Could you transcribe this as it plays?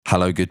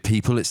Hello, good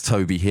people. It's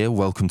Toby here.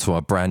 Welcome to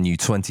our brand new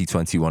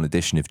 2021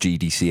 edition of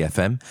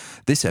GDCFM.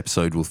 This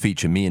episode will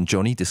feature me and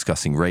Johnny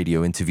discussing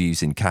radio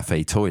interviews in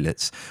cafe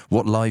toilets,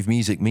 what live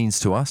music means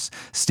to us,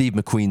 Steve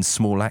McQueen's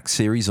Small Act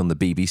series on the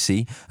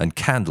BBC, and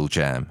Candle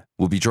Jam.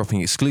 We'll be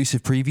dropping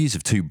exclusive previews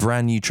of two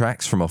brand new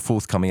tracks from our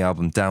forthcoming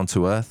album Down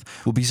to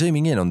Earth. We'll be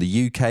zooming in on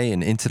the UK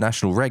and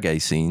international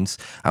reggae scenes,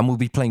 and we'll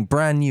be playing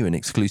brand new and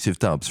exclusive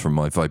dubs from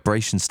my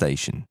Vibration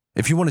station.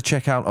 If you want to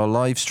check out our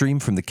live stream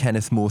from the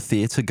Kenneth Moore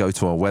Theatre, go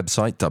to our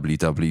website,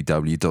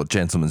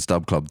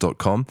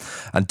 www.gentlemansdubclub.com,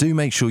 and do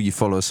make sure you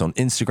follow us on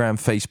Instagram,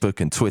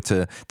 Facebook and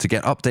Twitter to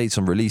get updates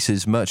on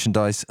releases,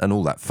 merchandise and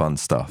all that fun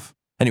stuff.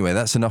 Anyway,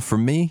 that's enough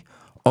from me.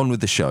 On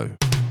with the show.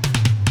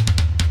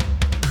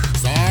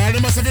 Sorry,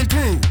 massive and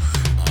crew.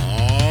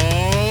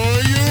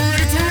 Are you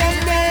ready to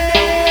rumble?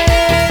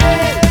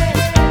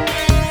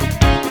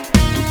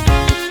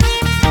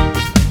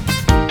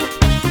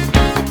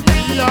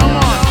 Yeah,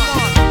 man.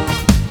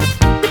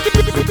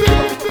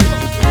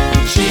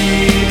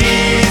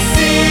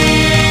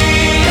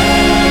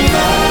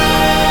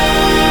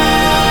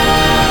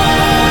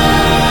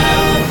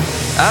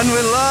 And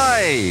we're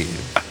live!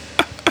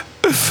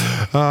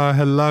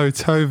 Hello,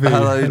 Toby.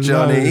 Hello,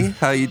 Johnny.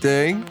 How are you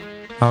doing?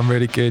 I'm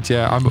really good,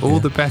 yeah. I'm all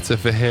the better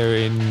for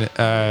hearing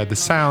the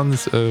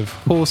sounds of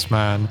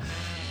Horseman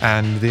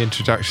and the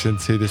introduction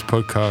to this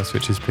podcast,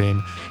 which has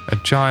been a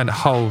giant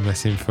hole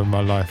missing from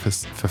my life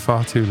for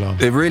far too long.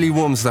 It really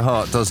warms the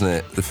heart, doesn't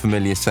it? The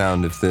familiar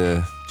sound of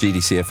the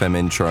GDCFM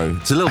intro.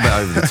 It's a little bit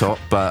over the top,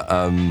 but,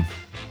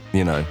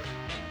 you know,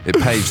 it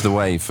paves the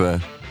way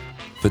for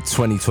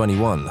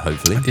 2021,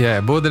 hopefully. Yeah,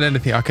 more than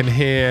anything, I can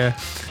hear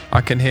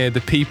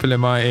the people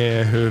in my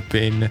ear who have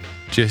been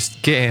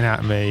just getting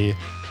at me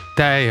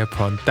day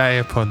upon day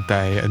upon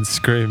day and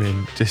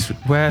screaming, just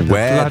where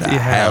the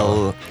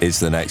hell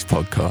is the next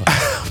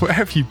podcast? Where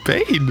have you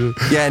been?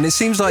 Yeah, and it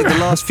seems like the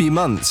last few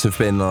months have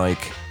been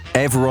like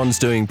everyone's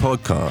doing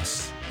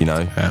podcasts, you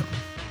know? Yeah.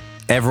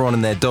 Everyone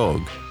and their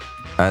dog.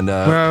 And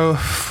well,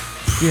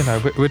 you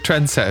know, we're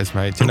trendsetters,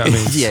 mate. Do you know what I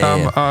mean?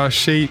 Some are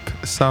sheep,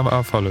 some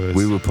are followers.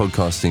 We were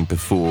podcasting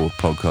before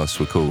podcasts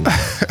were cool,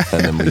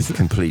 and then we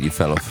completely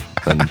fell off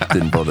and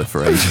didn't bother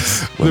for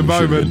ages. The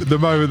moment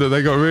that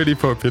they got really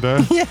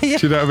popular, do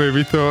you know what I mean?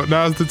 We thought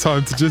now's the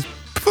time to just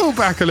pull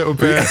back a little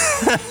bit,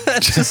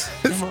 just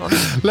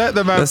let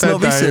them have their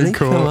day in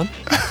court.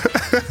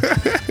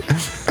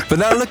 But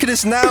now look at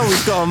us now.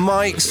 We've got our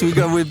mics. We're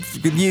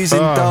using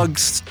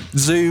Doug's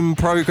Zoom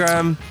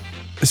program.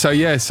 So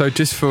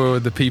just for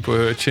the people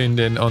who are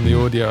tuned in on the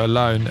audio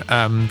alone,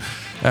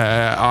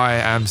 I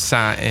am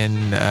sat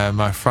in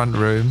my front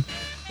room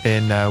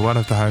in one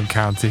of the home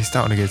counties.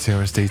 Don't want to give too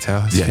much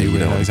detail. Yeah, you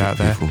don't want to out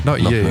there.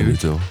 Not you.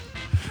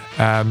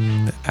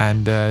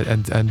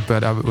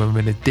 But I'm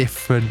in a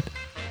different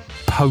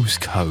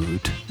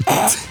postcode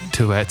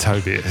to where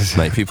Toby is.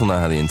 Mate, people know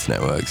how the internet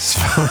works.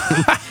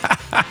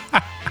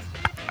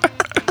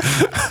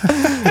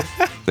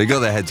 They got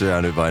their heads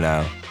around it by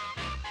now.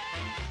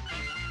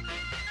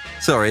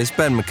 Sorry, it's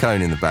Ben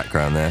McCone in the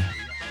background there.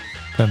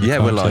 Yeah,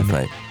 we're live,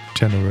 mate.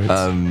 General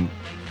Roots.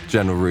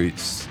 General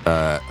Roots,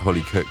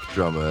 Holly Cook,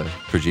 drummer,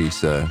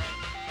 producer,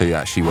 who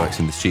actually works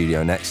in the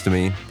studio next to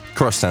me.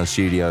 Crosstown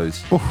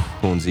Studios,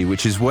 Hornsey,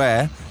 which is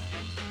where,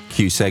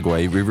 cue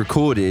segue, we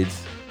recorded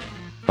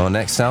our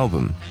next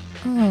album.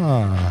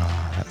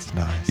 Oh, that's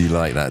nice. You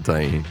like that,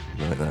 don't you?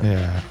 You like that?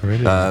 Yeah, I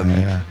really like that,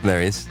 yeah.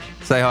 There he is.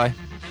 Say hi.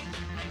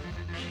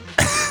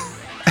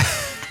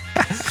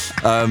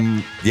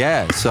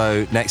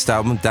 So next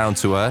album, Down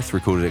to Earth,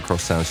 recorded at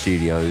Crosstown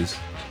Studios.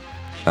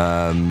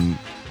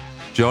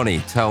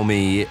 Johnny, tell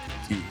me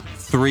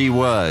 3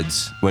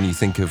 words when you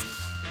think of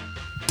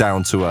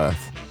Down to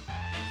Earth.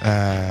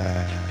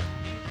 Okay,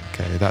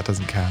 that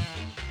doesn't count.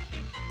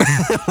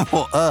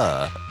 What?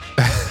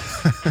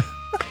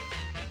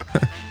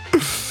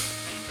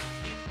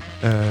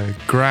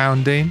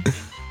 Grounding.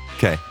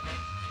 Okay.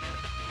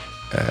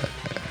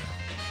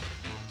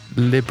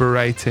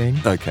 Liberating.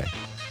 Okay.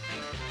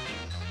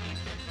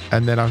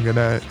 And then I'm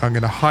gonna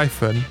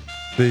hyphen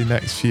the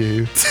next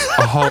few.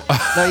 No,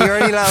 you're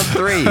only allowed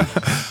 3.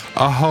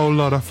 A whole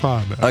lot of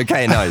fun.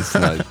 Okay, nice.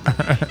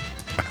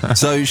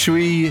 So should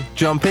we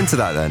jump into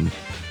that then?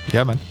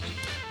 Yeah, man.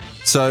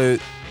 So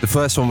the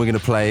first one we're going to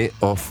play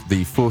off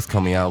the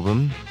forthcoming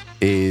album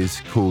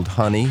is called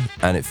Honey,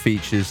 and it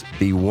features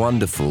the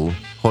wonderful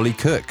Holly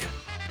Cook.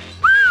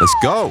 Let's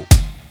go.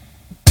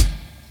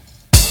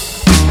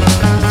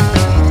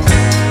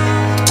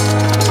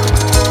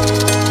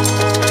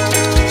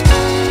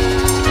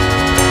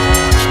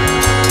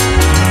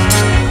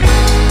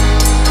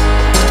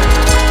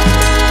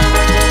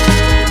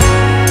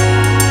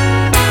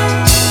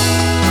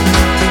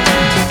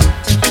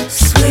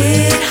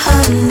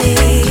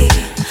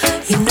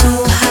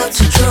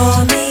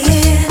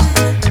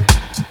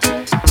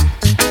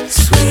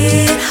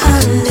 Sweet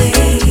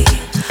honey,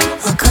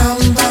 I'll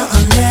come but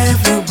I'll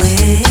never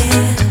win.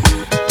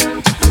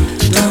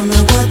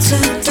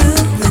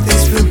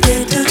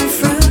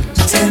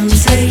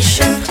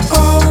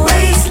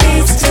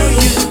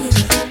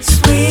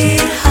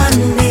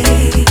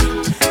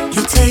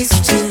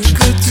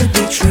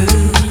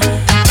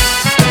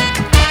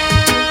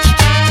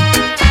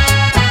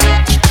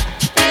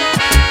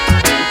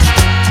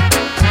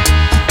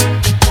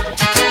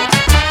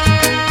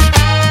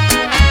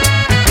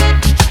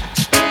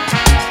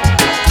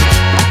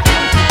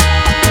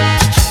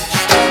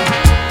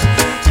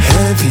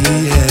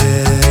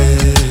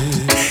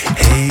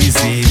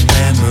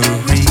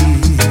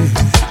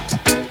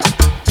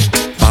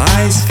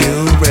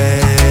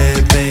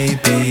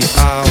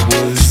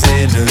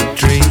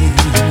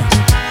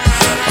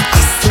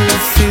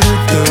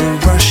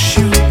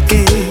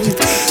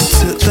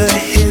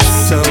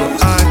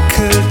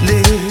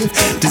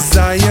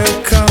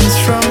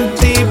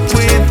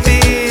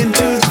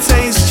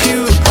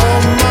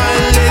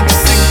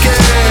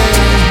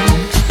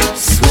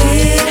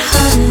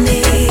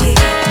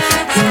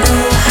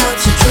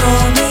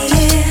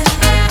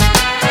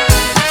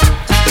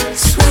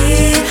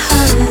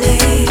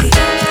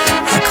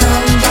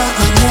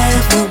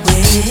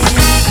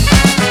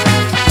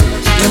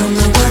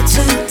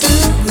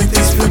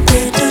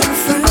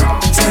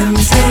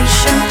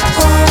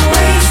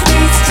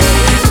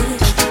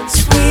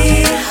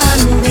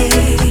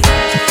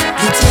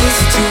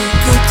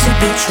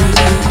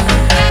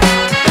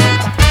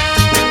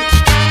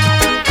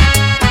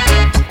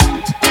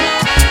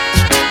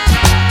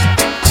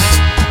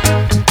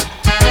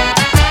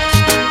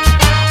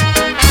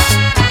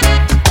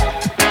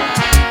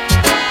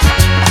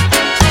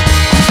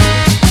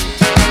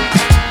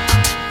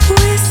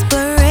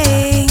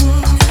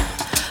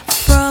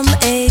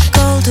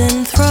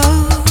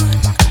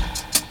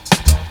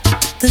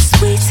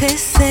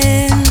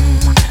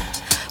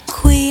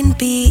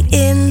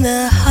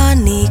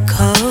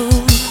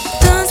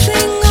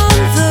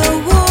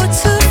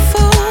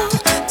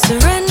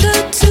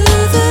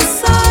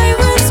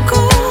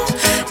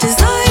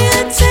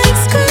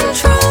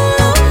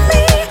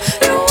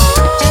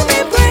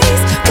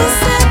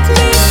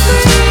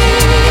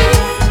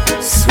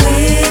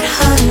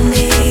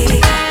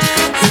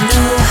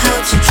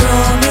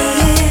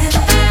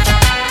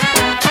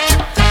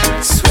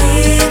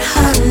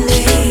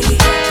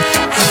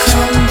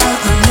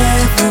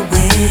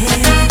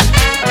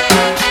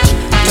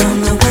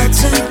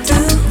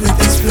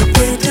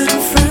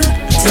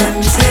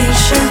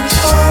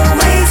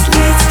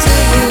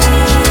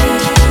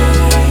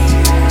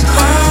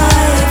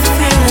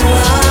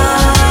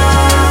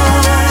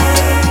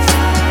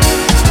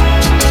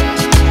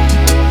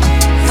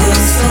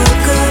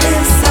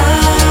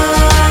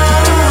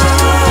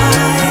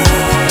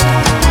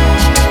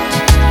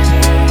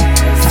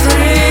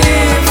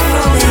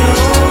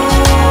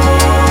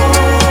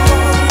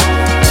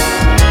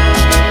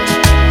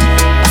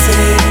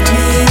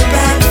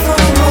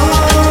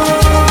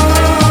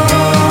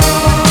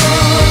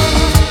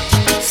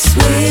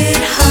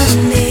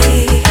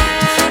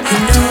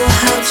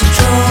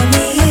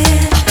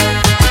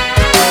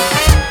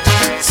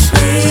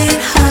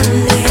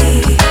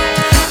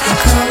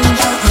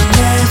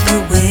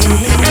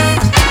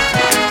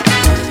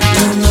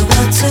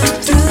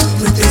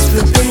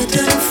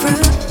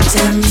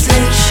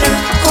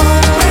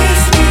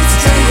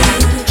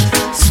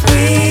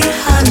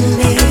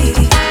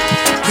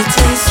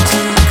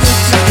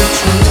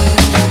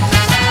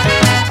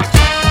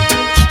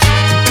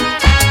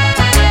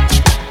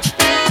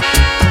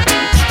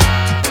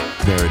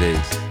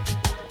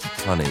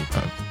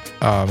 honey.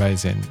 Oh,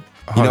 amazing.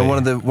 You know,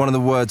 Holly. one of the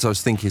words I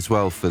was thinking as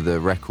well for the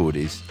record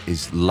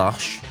is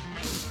lush.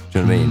 Do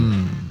you know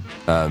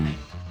what I mean?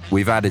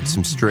 We've added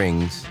some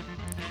strings,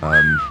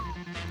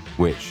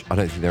 which I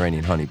don't think there are any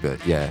in Honey,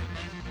 but yeah,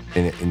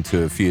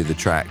 into a few of the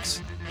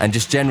tracks. And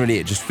just generally,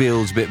 it just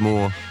feels a bit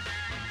more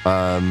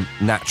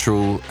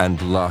natural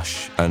and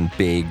lush and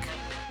big.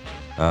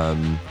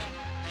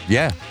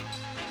 Yeah.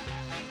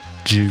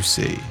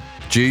 Juicy.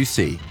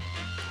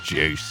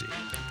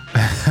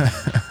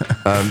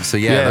 So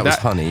that was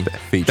Honey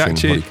featuring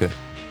Monica.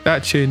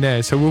 That tune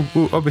there. So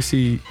we'll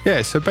obviously,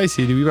 so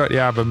basically we wrote the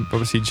album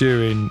obviously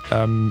during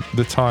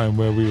the time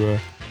where we were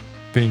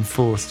being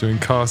forced to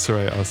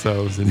incarcerate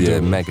ourselves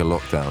indoors. Mega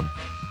lockdown.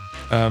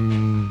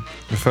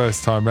 The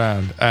first time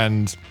round,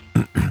 and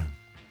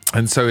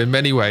so in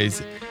many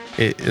ways,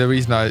 the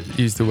reason I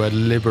used the word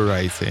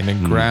liberating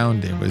and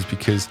grounding was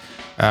because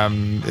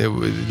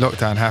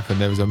lockdown happened.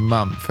 There was a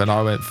month, and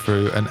I went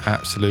through an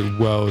absolute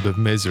world of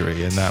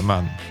misery in that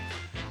month,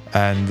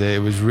 and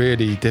it was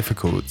really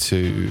difficult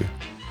to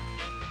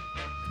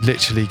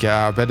literally get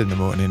out of bed in the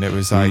morning. It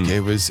was like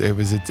it was a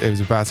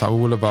bad time.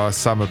 All of our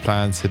summer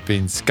plans had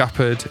been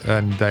scuppered,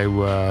 and they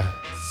were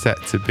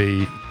set to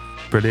be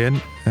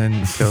brilliant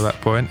until that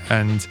point.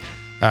 And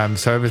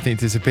so everything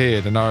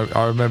disappeared, and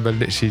I remember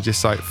literally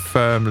just like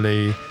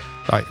firmly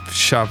like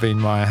shoving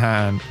my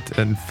hand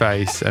and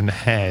face and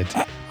head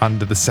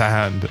under the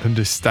sand and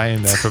just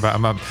staying there for about a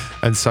month.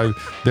 And so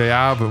the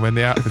album, when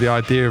the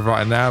idea of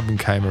writing an album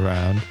came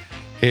around,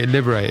 it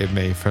liberated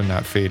me from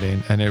that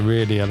feeling, and it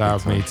really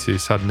allowed me to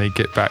suddenly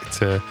get back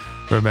to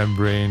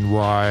remembering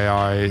why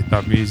I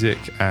love music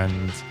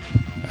and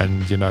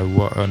you know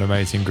what an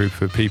amazing group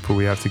of people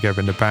we have together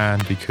in the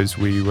band, because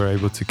we were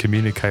able to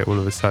communicate all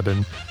of a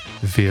sudden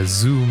via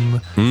Zoom,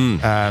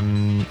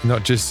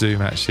 not just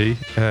Zoom actually,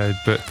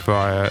 but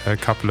via a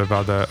couple of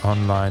other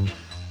online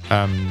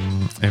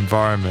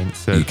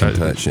environments you can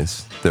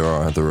purchase. There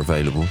are other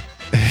available.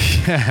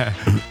 Yeah,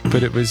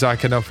 but it was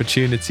like an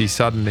opportunity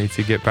suddenly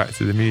to get back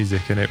to the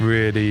music, and it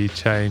really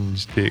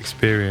changed the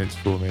experience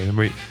for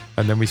me.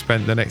 And then we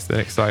spent the next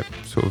like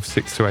sort of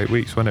 6 to 8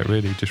 weeks, wasn't it,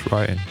 really, just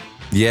writing.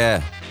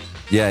 Yeah,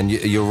 and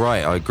you're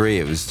right. I agree.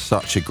 It was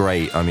such a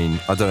great. I mean,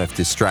 I don't know if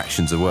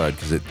distraction's a word,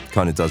 because it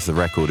kind of does the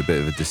record a bit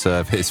of a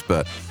disservice,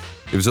 but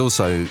it was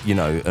also, you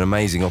know, an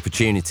amazing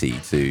opportunity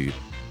to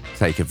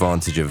take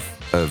advantage of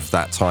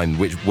that time,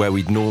 where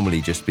we'd normally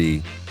just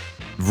be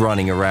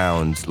running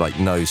around like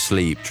no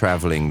sleep,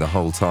 traveling the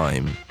whole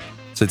time.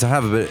 So to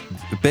have a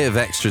bit of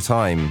extra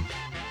time,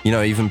 you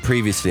know, even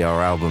previously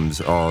our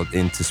albums are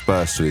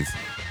interspersed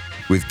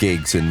with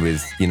gigs and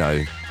with, you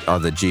know,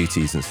 other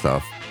duties and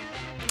stuff.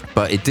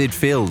 But it did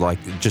feel like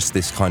just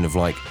this kind of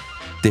like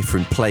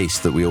different place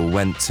that we all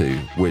went to,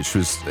 which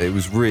was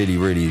really,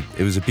 really,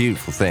 it was a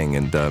beautiful thing.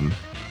 And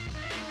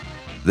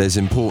there's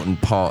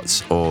important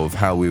parts of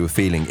how we were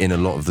feeling in a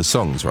lot of the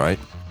songs, right?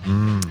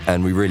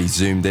 And we really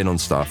zoomed in on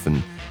stuff,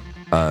 and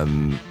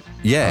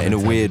in a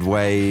weird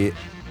way,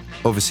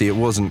 obviously it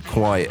wasn't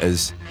quite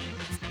as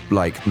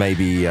like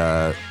maybe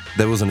there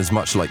wasn't as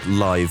much like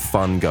live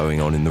fun going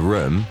on in the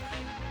room,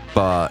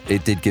 but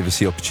it did give us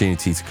the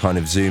opportunity to kind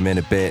of zoom in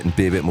a bit and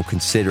be a bit more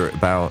considerate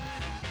about,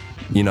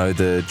 you know,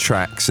 the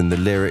tracks and the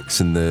lyrics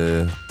and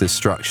the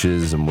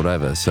structures and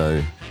whatever.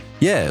 So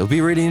yeah, it'll be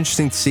really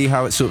interesting to see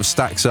how it sort of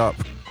stacks up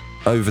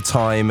over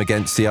time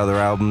against the other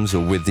albums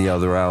or with the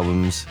other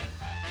albums.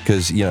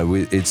 Because, you know,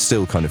 it's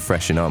still kind of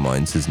fresh in our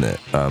minds, isn't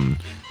it?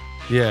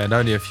 Yeah, and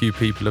only a few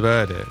people have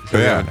heard it. So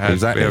we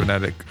haven't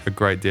had a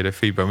great deal of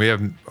feedback. We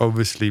haven't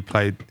obviously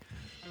played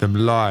them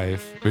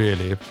live,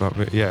 really. But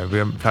we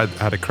haven't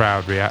had a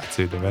crowd react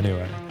to them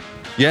anyway.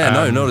 Yeah,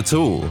 no, not at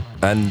all.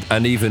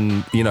 And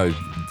even, you know,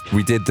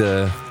 we did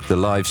the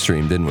live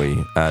stream, didn't we?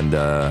 And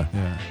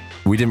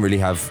we didn't really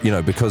have, you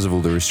know, because of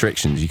all the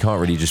restrictions, you can't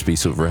really just be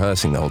sort of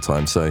rehearsing the whole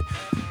time. So...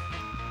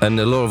 And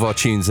a lot of our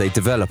tunes, they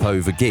develop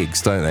over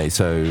gigs, don't they?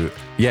 So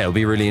yeah, it'll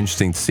be really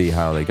interesting to see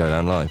how they go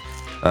down live.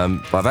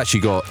 I've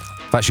actually got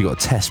a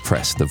test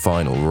press the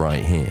vinyl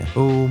right here.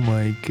 Oh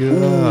my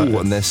god! Ooh,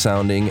 and they're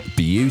sounding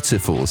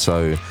beautiful.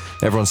 So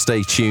everyone,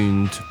 stay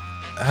tuned.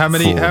 How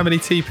many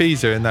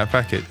TPs are in that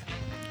packet?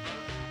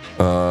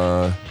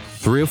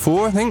 3 or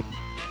 4, I think.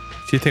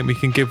 Do you think we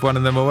can give one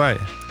of them away?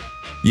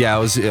 Yeah,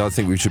 I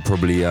think we should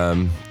probably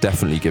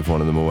definitely give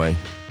one of them away.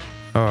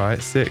 All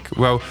right, sick.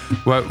 Well,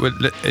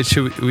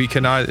 we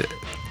can either...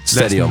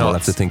 Steady on, we'll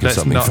have to think of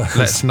something first.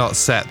 Let's not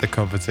set the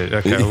competition.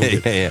 Okay.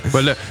 Yeah.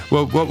 Well, look,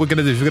 what we're going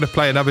to do is we're going to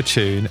play another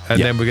tune,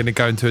 and then we're going to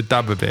go into a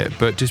dub a bit.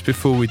 But just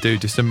before we do,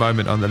 just a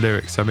moment on the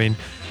lyrics. I mean,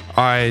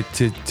 I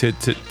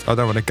don't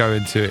want to go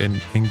into it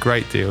in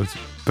great deals,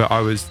 but I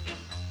was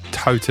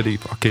totally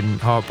fucking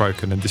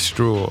heartbroken and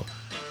distraught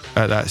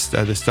at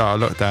the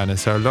start of lockdown. And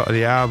so a lot of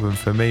the album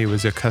for me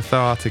was a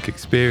cathartic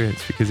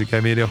experience, because it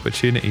gave me the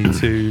opportunity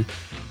to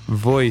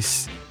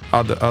voice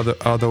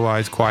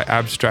otherwise quite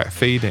abstract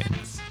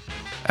feelings,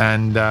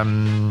 and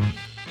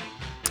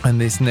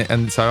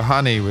so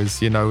Honey was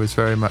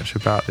very much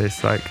about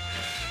this, like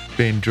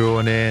being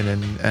drawn in,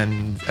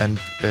 and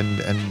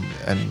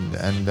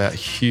that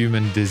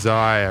human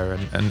desire,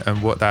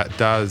 and what that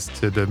does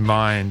to the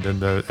mind and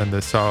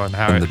the soul, and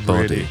how and it the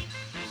body.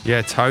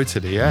 really,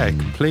 totally,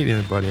 completely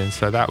in the body. And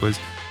so that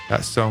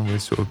song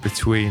was sort of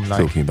between,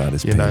 like, Talking about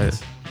his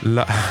penis.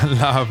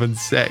 Love and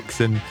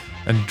sex and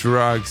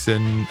drugs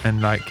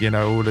and like,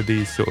 all of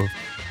these sort of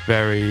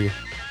very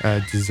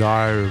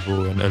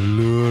desirable and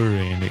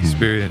alluring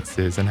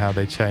experiences, and how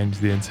they change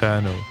the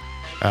internal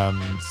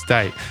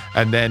state.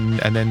 And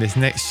then this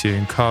next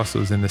tune,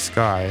 Castles in the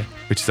Sky,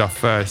 which is our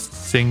first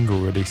single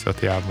release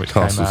off the album, which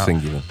Castle came out,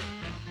 singular.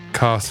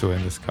 Castle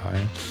in the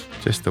Sky,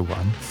 just the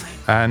one.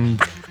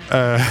 And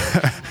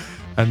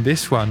and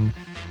this song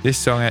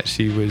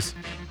actually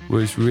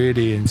was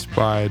really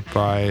inspired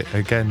by,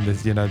 again, the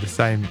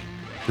same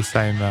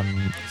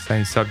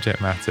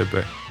subject matter,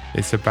 but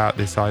it's about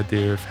this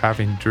idea of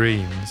having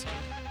dreams,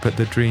 but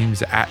the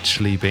dreams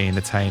actually being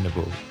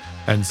attainable.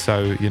 And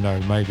so,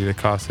 maybe the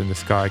castle in the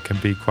sky can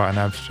be quite an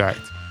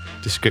abstract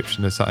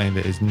description of something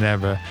that is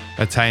never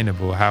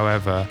attainable.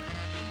 However,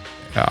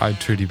 I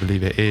truly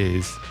believe it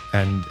is.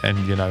 And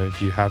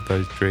if you have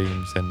those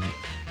dreams and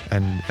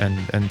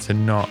to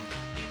not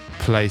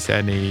place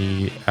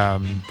any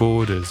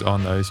borders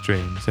on those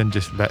dreams, and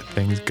just let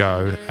things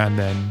go, and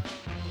then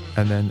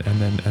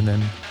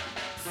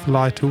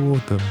fly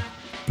toward them.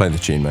 Play the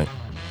tune, mate.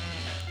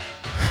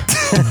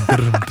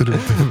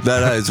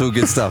 No, it's all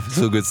good stuff.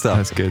 It's all good stuff.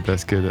 That's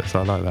good.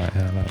 I like that.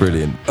 Yeah, I like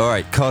Brilliant. All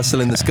right,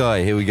 Castle in the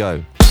Sky. Here we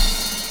go.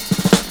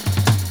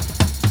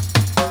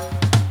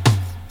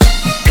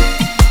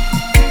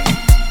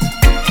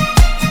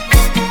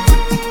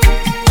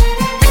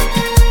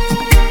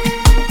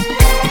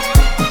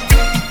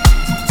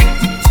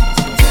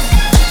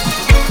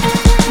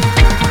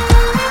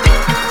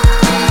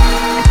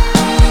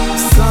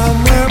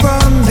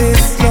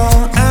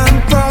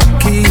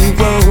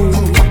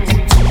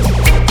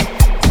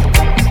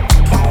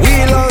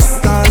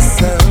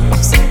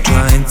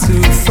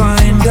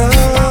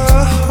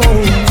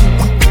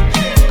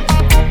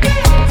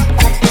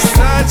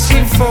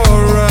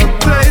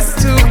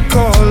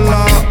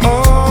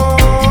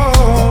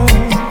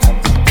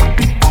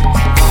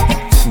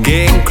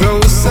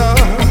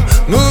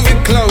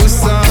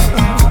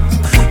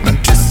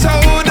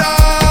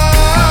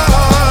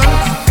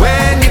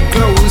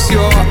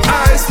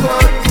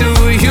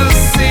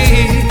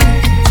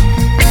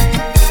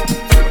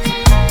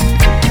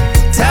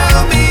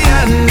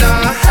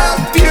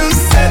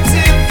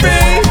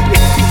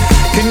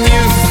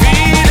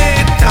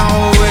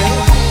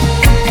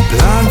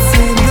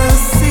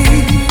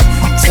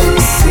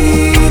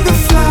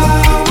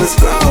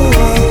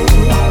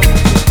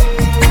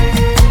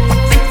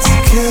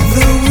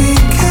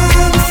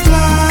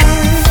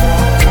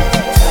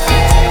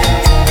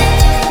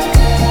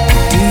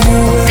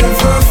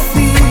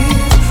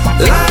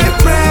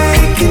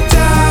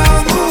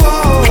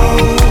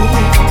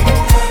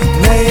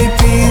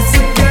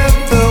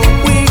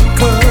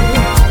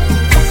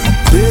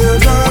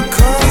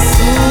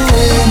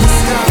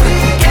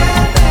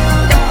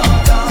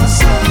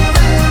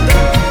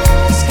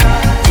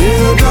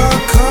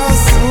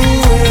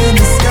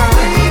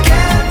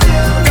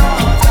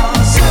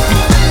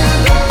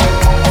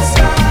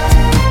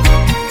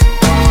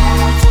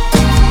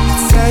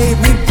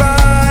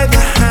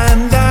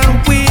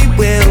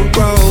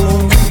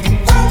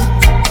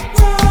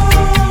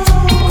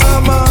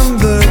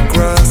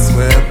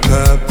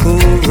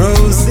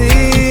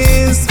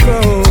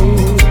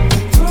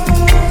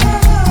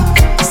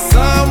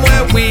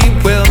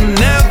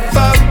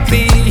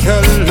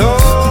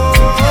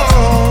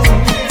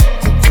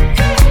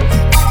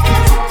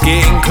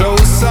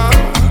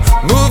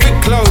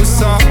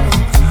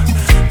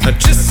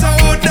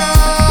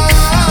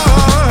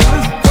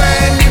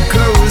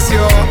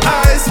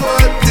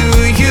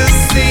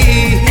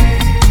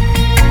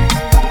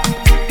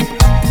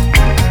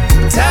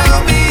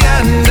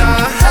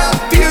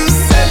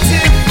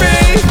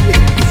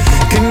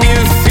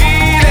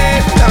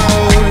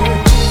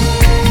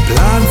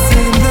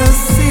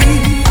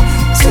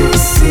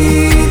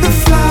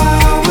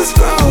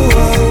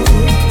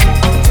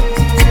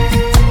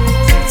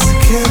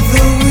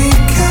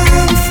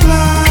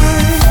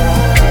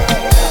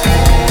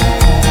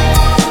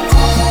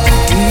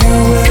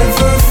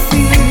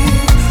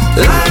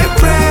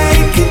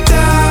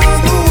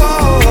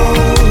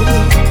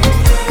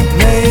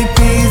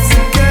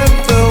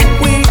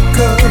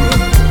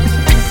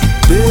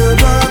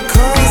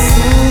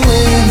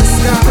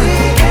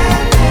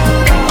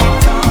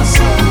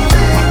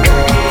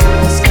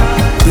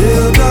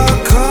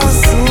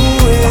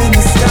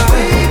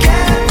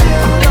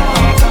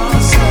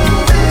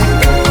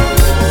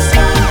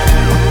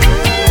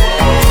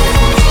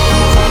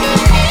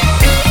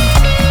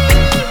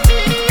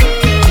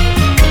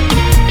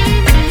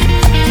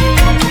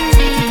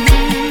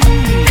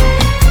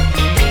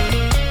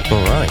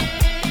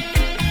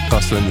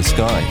 In the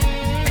Sky,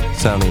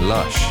 sounding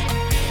lush.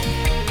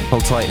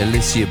 Hold tight,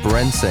 Alicia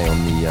Brente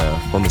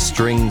on the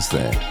strings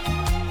there.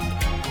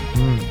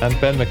 And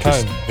Ben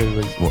McCone, who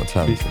was What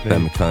time? recently,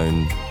 Ben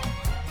McCone,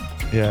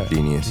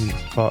 genius. He's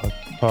part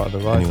of the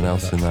writing. Anyone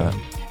else in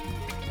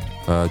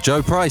that?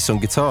 Joe Price on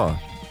guitar.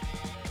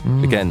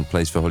 Again,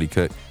 plays for Holly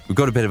Cook. We've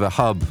got a bit of a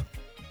hub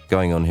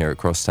going on here at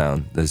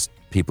Crosstown. There's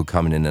people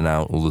coming in and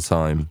out all the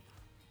time.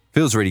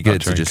 Feels really good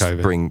to just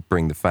COVID.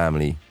 bring the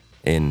family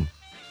in,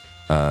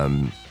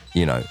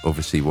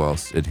 obviously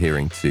whilst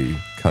adhering to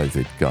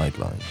COVID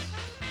guidelines.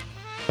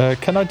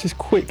 Can I just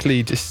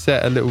quickly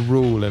set a little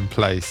rule in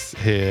place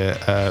here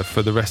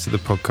for the rest of the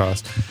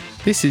podcast?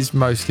 This is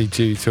mostly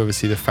due to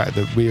obviously the fact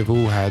that we have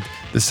all had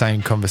the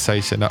same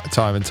conversation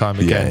time and time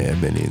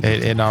again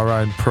in our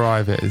own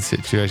private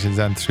situations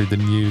and through the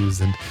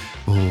news and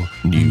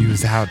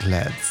news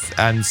outlets.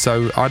 And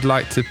so I'd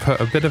like to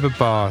put a bit of a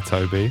bar,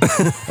 Toby,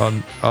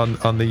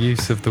 on the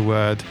use of the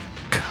word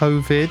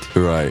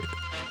COVID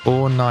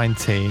or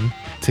 19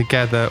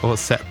 together or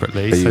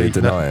separately. Are you a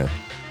denier?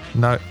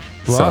 No.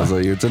 What? Sounds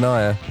like you're a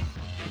denier.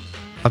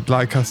 I'd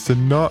like us to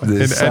not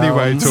any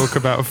way talk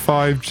about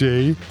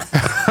 5G.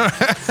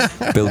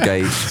 Bill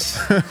Gates.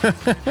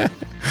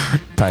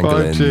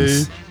 Pangolins.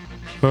 5G.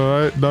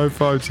 All right, no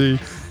 5G.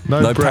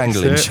 No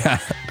pangolin Brexit.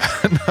 chat.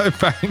 No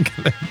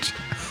pangolin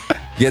chat.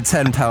 You get a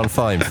 £10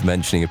 fine for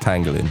mentioning a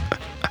pangolin.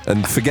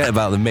 And forget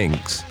about the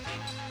minks.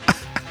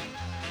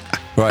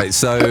 Right,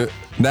 so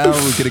now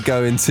we're going to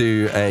go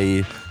into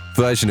a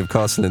version of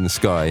Castle in the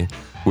Sky,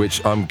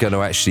 which I'm going to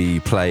actually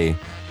play.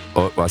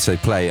 Or I say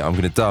play, I'm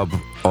going to dub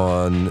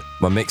on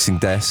my mixing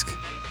desk.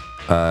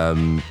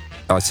 I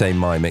say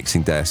my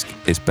mixing desk,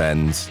 it's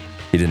Ben's.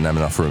 He didn't have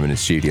enough room in his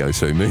studio,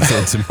 so he moved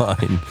on to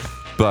mine.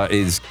 But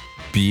it's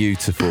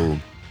beautiful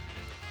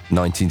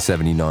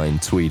 1979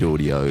 Tweed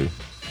Audio.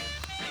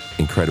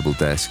 Incredible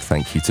desk.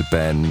 Thank you to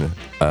Ben.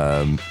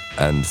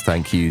 And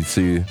thank you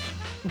to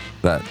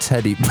that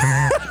teddy.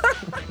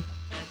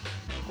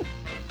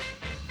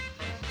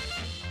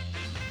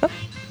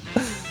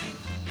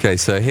 Okay,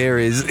 so here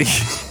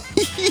is...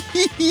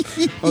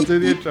 I'll do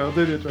the intro.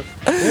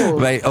 Oh.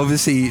 Mate,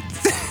 obviously...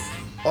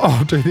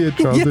 I'll do the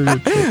intro.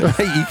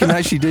 Mate, you can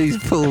actually do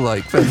full,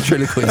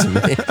 ventriloquism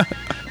here.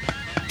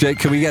 Jake,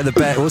 can we get the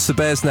bear... What's the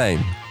bear's name?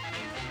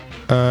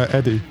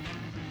 Eddie.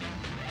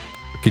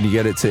 Can you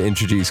get it to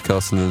introduce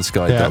Castle in the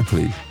Sky dub,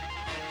 please?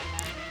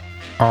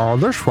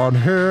 This one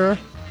here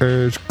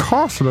is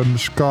Castle in the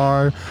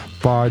Sky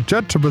by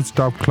Gentleman's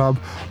Dub Club,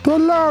 the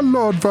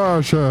landlord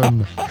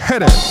version.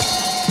 Hit it.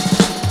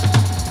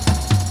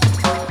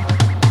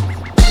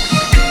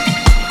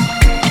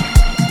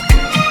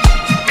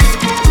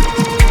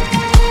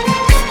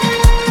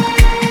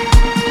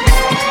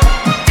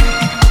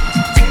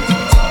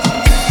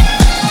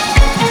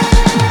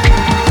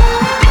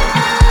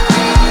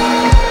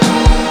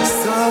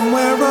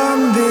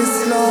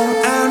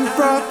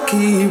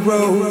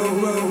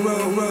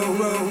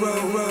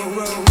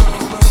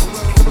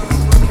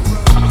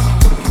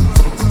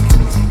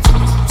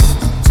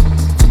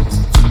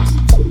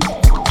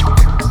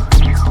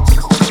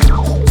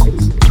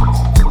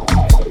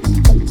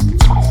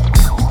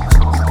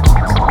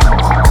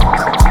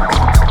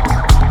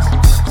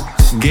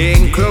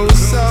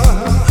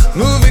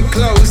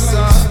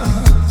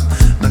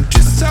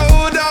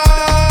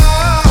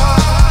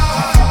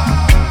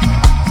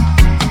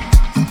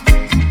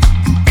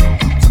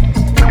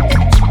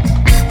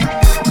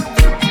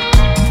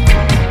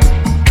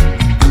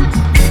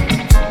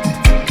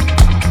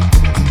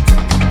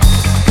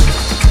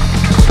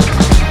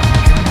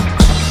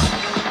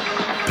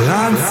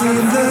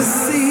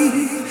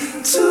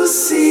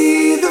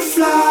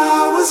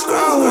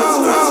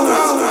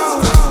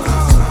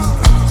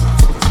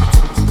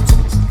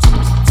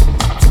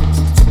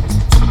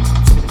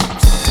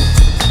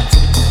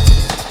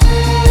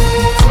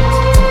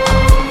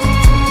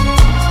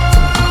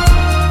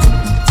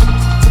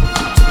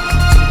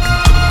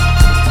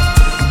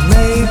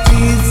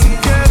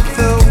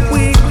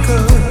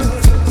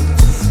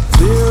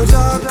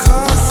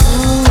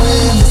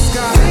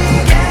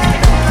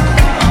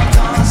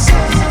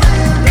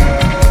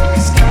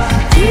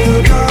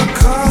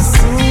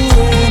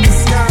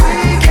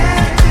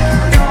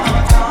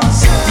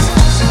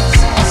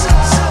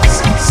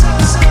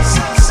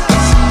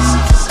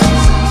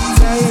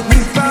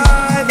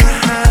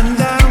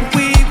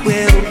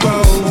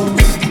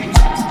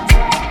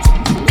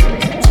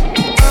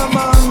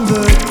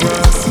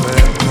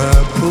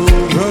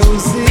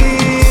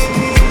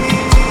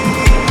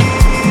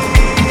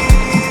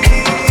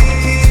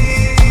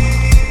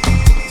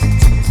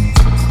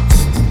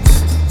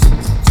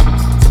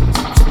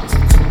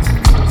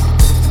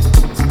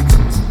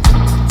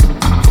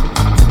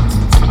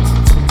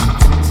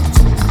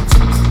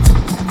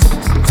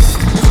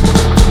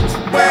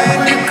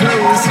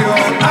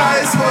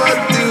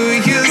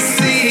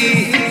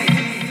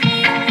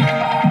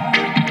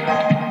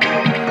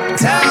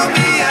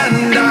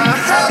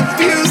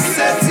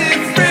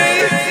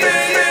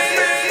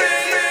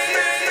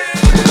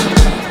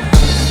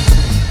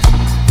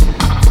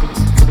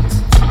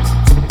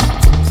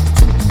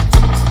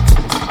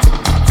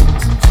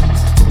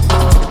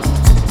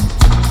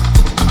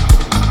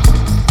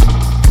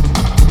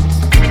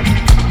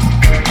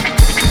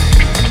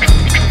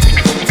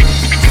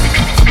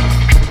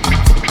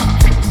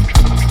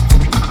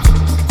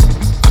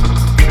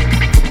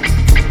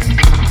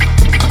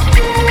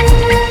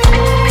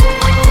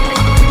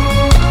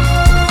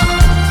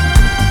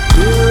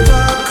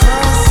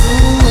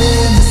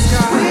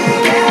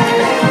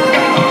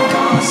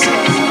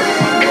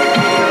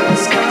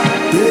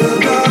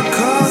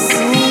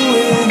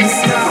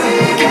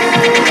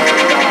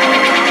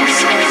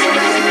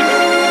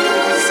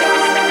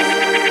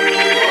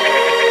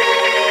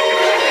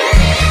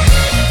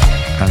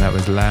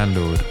 as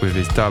Landlord with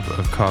his dub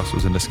of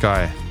Castles in the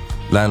Sky.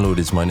 Landlord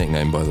is my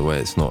nickname, by the way.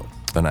 It's not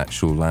an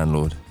actual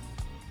landlord.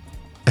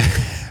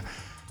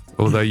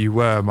 Although you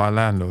were my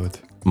landlord.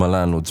 My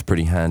landlord's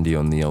pretty handy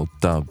on the old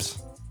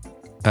dubs.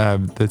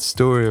 The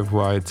story of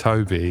why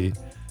Toby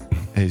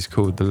is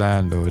called the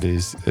Landlord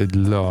is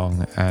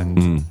long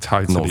and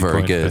totally not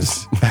very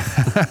pointless. good.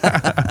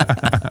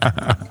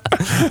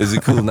 It's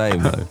a cool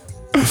name, though.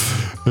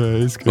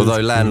 Yeah, it's good.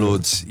 Although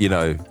landlords,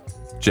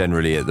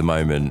 generally at the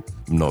moment,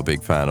 I'm not a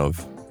big fan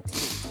of.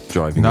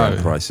 Driving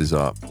rent prices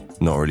up,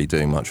 not really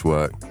doing much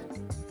work.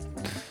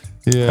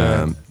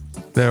 Yeah.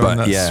 They're on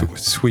that yeah.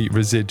 Sweet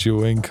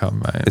residual income,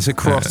 mate. It's a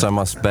cross I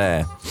must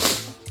bear.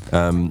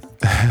 But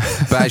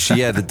actually,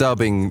 yeah, the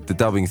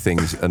dubbing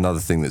thing's another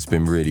thing that's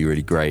been really,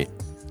 really great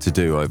to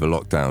do over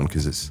lockdown,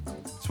 because it's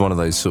one of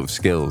those sort of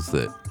skills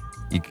that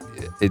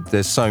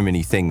there's so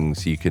many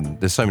things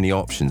there's so many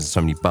options,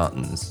 so many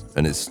buttons,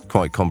 and it's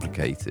quite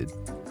complicated.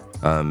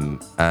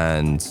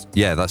 And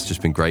yeah, that's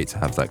just been great to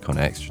have that kind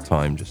of extra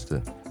time just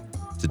to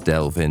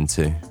delve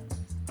into.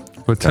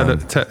 Well, tell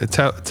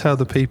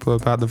the people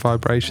about the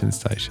vibration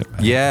station,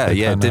 mate.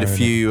 Yeah, did a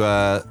few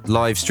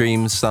live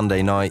streams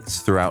Sunday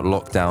nights throughout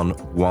lockdown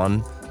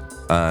 1.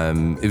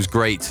 It was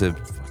great to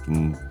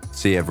fucking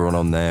see everyone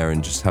on there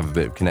and just have a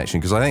bit of connection,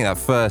 because I think that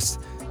first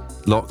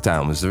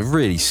lockdown was a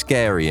really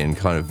scary and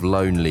kind of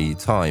lonely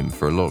time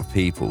for a lot of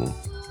people.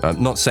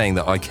 Not saying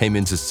that I came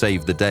in to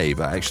save the day,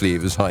 but actually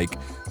it was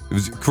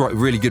quite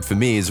really good for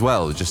me as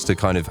well, just to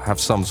kind of have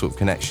some sort of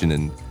connection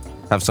and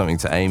have something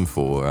to aim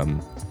for.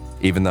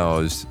 Even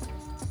though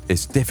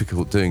it's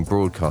difficult doing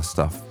broadcast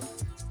stuff,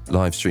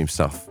 live stream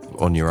stuff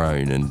on your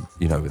own, and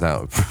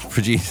without a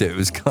producer.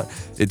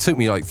 It took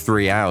me like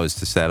 3 hours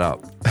to set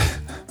up,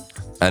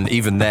 and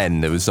even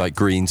then there was like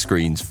green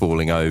screens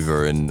falling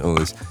over and all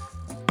this.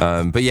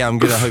 But yeah, I'm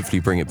gonna hopefully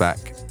bring it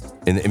back.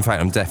 In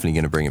fact, I'm definitely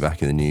gonna bring it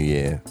back in the new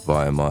year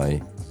via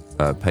my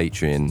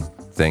Patreon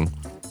thing,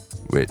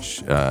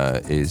 which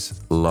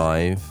is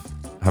live.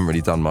 Haven't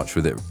really done much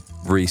with it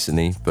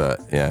recently, but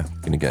yeah,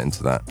 gonna get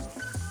into that.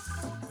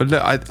 But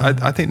look,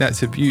 I think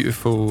that's a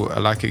beautiful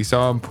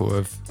example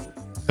of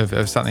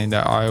something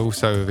that I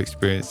also have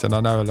experienced, and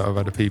I know a lot of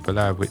other people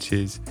have, which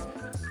is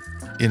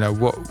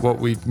what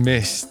we've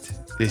missed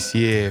this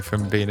year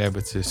from being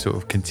able to sort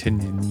of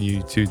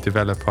continue to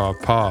develop our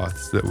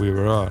paths that we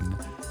were on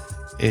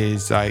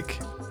is the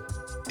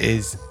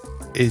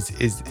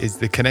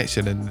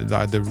connection and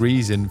the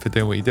reason for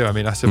doing what you do. I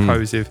mean, I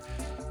suppose if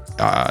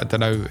I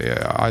don't know,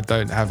 I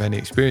don't have any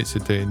experience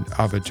of doing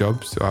other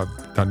jobs. I've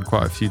done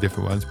quite a few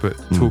different ones, but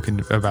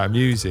talking about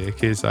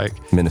music is like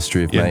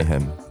Ministry of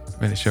Mayhem.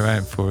 Ministry of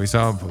Mayhem, for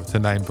example, to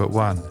name but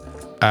one.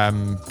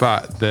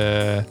 But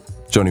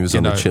Johnny was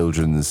on a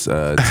children's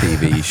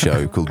TV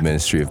show called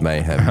Ministry of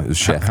Mayhem. It was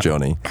Chef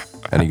Johnny,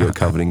 and he got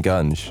covered in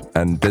gunge.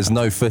 And there's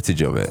no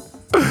footage of it.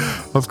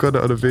 I've got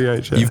it on a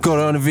VHS. You've got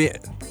it on a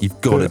You've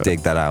got to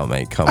dig that out,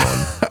 mate. Come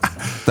on.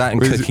 That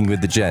and Cooking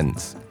with the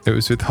Gents. It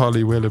was with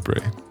Holly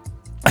Willoughby.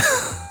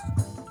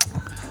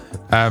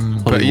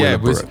 But yeah,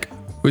 it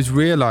was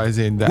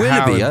realising that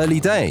Willoughby, early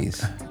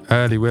days.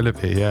 Early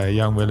Willoughby, yeah,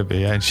 young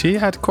Willoughby, and she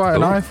had quite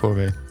an eye for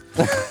me.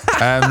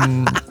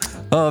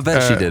 I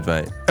bet she did,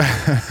 mate.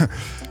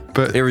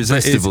 But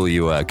irresistible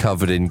you were,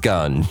 covered in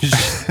gunge.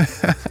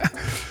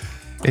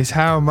 It's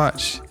how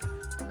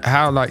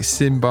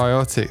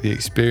symbiotic the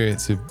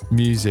experience of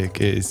music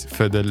is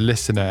for the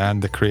listener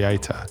and the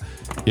creator.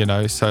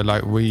 So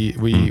like we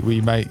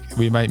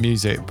make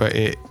music, but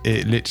it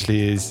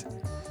literally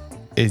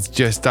is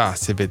just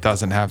us if it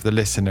doesn't have the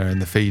listener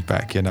and the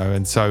feedback,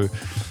 and so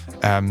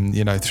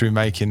through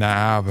making that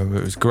album,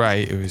 it was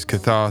great, it was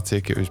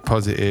cathartic, it was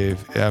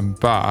positive,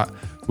 but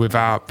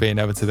without being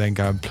able to then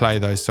go and play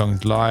those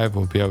songs live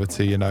or be able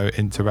to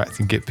interact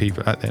and get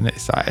people out there, and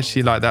it's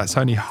actually like that's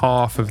only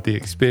half of the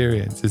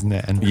experience, isn't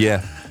it? And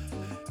yeah,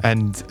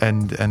 and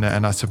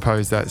I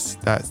suppose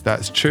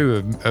that's true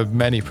of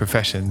many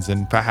professions,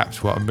 and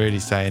perhaps what I'm really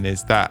saying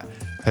is that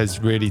has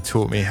really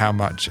taught me how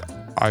much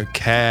I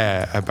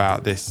care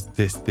about this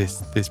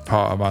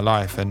part of my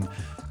life, and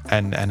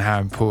how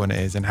important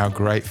it is, and how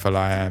grateful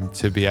I am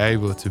to be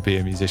able to be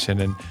a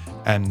musician,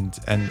 and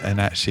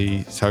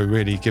actually so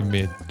really giving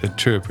me a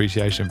true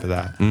appreciation for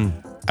that.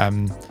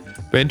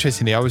 But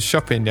interestingly, I was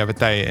shopping the other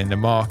day in the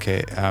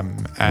market,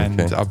 and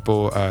I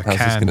bought a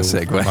candle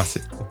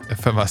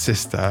for my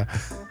sister.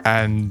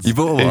 And you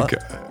bought what?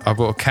 I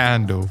bought a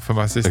candle for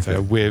my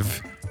sister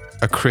with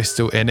a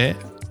crystal in it.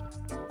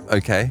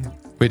 Okay.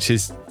 Which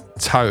is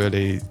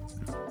totally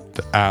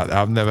out.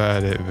 I've never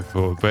heard it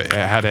before, but it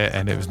had it,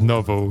 and it was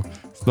novel.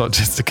 It's not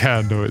just a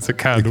candle; it's a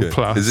candle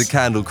plus. It's a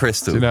candle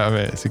crystal. Do you know what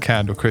I mean? It's a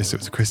candle crystal.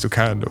 It's a crystal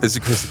candle. It's a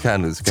crystal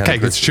candle. It's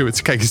cake. It's true.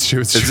 It's cake. It's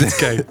true. It's true. It's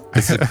cake.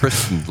 It's a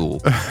crystal.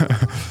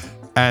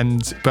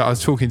 But I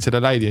was talking to the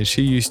lady, and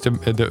she used to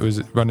that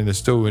was running the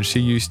stall, and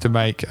she used to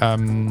make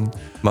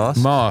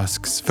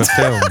masks for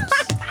films.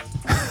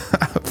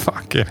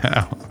 Fucking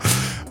hell!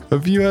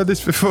 Have you heard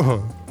this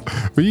before?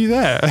 Were you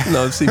there?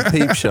 No, I've seen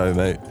Peep Show,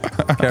 mate.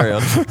 Carry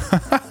on.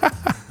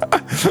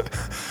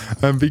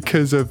 And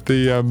because of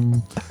the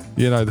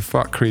the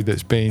fuckery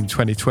that's been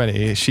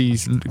 2020,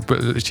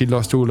 she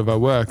lost all of her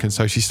work, and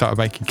so she started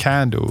making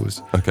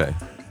candles. Okay.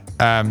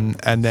 And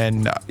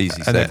then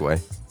Easy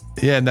segue.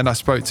 And then I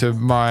spoke to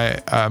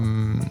my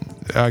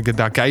I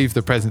gave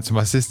the present to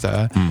my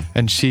sister,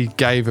 and she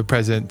gave a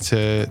present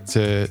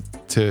to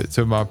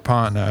my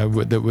partner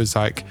that was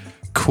like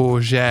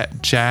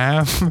courgette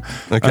jam.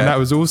 Okay. And that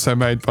was also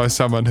made by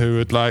someone who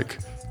had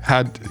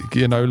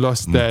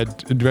lost their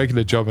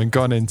regular job and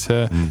gone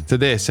into to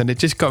this, and it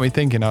just got me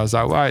thinking. I was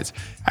like, well, it's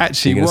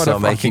actually You're gonna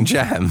start making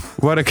jam.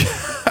 What a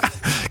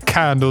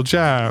candle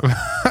jam.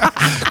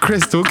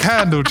 Crystal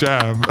candle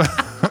jam.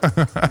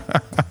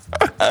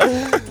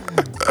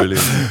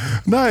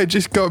 Brilliant. No, it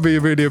just got me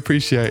really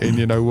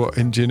appreciating, what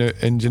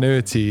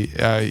ingenuity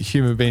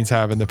human beings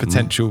have, and the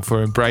potential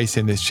for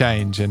embracing this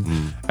change.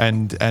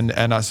 And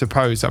I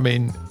suppose,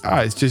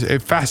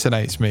 it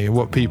fascinates me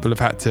what people have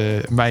had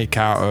to make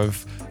out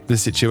of the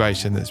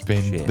situation that's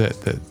been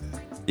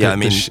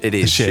it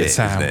is shit,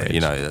 sandwich.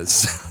 isn't it?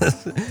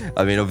 That's,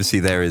 obviously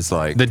there is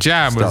the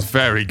jam was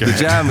very good. The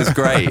jam was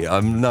great.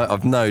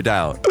 I've no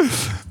doubt.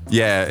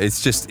 Yeah,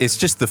 it's just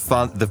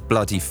the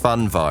bloody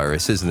fun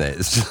virus, isn't it?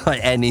 It's just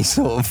like any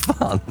sort of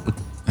fun.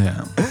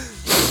 Yeah.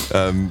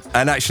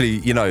 And actually,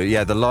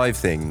 the live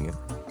thing,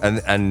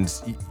 and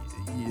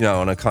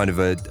on a kind of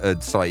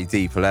a slightly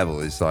deeper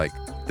level, is like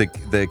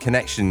the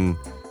connection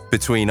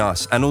between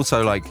us, and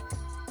also like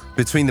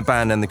between the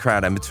band and the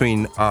crowd, and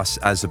between us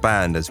as a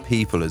band, as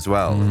people as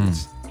well.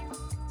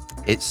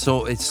 It's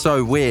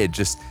so weird,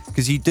 just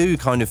because you do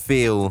kind of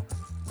feel.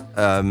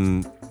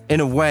 In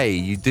a way,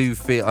 you do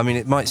feel.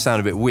 It might sound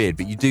a bit weird,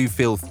 but you do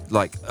feel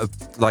like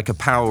a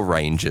Power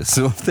Ranger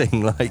sort of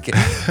thing. Like,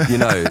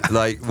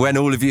 like when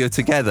all of you are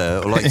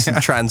together, or like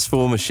some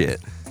Transformer shit.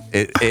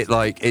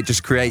 It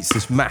just creates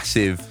this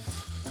massive,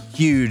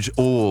 huge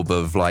orb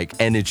of like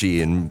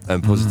energy and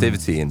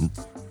positivity, and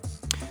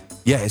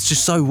yeah, it's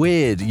just so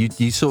weird.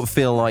 You sort of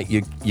feel like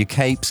your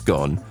cape's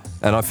gone,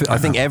 and I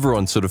think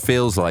everyone sort of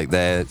feels like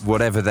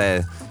whatever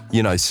their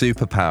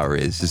superpower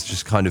is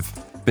just kind of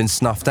been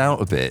snuffed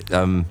out a bit.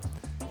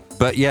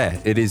 But yeah,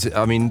 it is.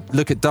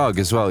 Look at Doug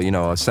as well,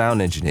 our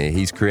sound engineer.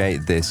 He's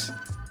created this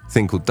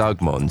thing called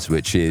Dougmons,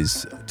 which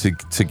is,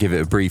 to give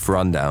it a brief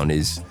rundown,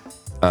 is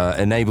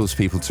enables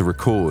people to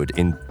record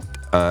in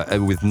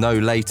with no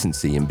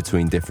latency in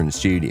between different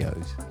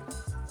studios.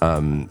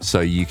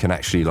 So you can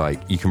actually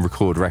you can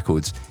record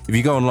records. If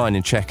you go online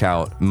and check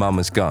out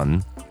Mama's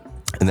Gun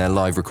and their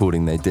live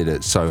recording they did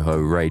at Soho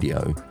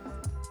Radio,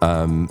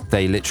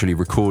 they literally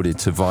recorded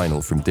to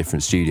vinyl from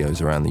different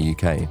studios around the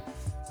UK.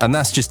 And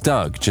that's just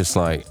Doug, just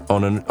like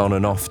on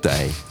an off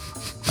day.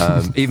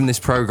 Even this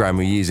program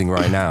we're using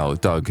right now,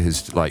 Doug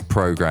has like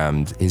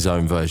programmed his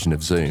own version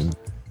of Zoom.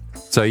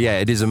 So yeah,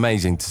 it is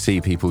amazing to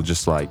see people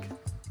just like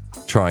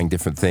trying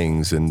different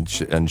things and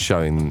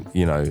showing,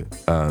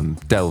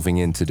 delving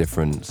into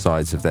different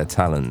sides of their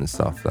talent and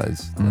stuff.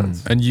 That's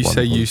and you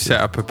say you set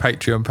up a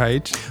Patreon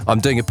page? I'm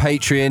doing a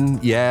Patreon,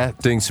 yeah,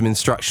 doing some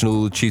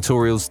instructional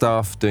tutorial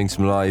stuff, doing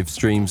some live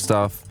stream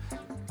stuff.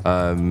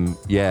 That's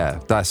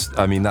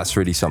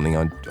really something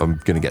I'm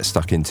going to get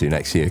stuck into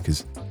next year,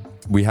 because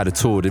we had a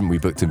tour, didn't we,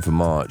 booked in for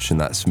March,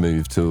 and that's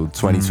moved till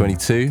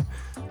 2022.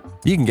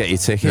 You can get your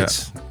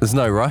tickets. Yeah. There's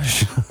no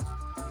rush.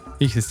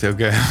 You can still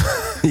go.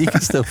 You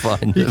can still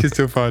find them. You can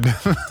still find them.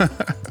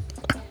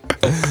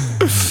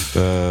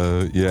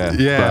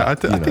 I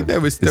think there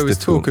was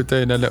talk of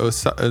doing a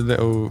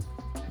little.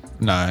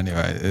 No,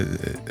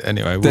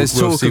 anyway. There's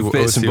talk of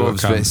bits and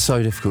bobs, but it's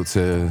so difficult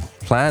to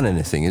plan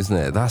anything, isn't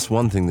it? That's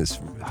one thing that's.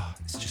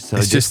 It's just so.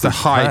 It's just the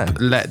hype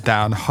let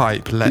down,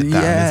 isn't it?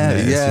 Yeah,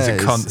 it's a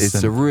constant.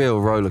 It's a real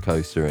roller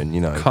coaster, and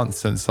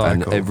constant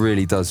cycle. And it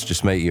really does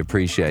just make you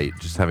appreciate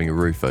just having a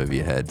roof over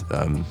your head.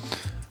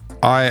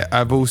 I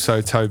have also,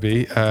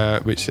 Toby,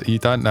 which you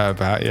don't know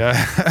about,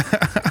 yeah.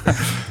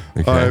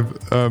 Okay.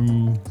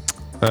 I've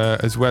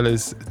as well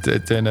as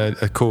doing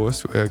a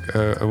course, one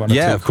or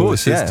two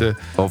courses to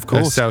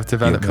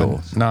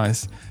self-development.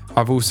 Nice.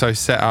 I've also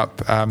set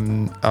up,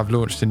 I've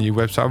launched a new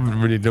website. I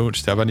haven't really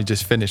launched it, I've only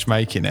just finished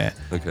making it.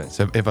 Okay.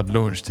 So if I'd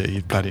launched it,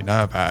 you'd bloody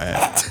know about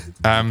it.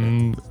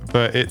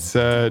 But it's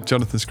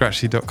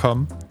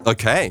jonathanscratchy.com.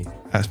 Okay.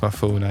 That's my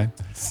full name.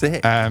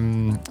 Sick.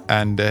 And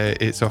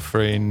it's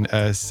offering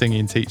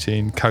singing,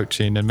 teaching,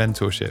 coaching and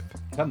mentorship.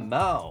 Come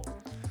on.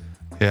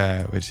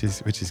 Yeah, which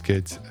is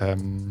good.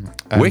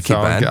 Wicked,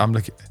 so man. I'm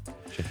looking.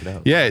 Check it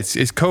out. Yeah,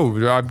 it's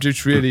cool. I've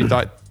just really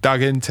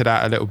dug into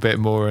that a little bit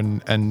more,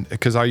 and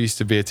because I used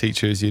to be a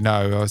teacher, as you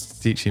know, I was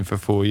teaching for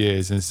 4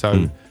 years, and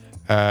so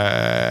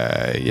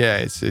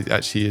it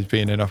actually has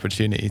been an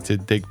opportunity to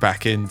dig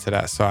back into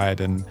that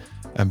side and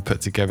put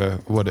together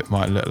what it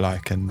might look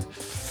like. And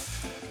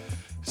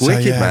so,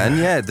 wicked, man.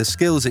 Yeah, the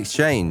skills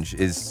exchange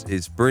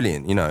is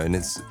brilliant, and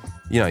it's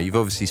you've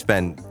obviously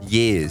spent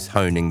years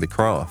honing the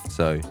craft,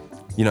 so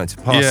to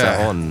pass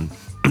that on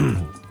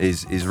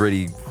is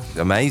really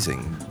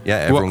amazing. Yeah,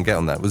 everyone get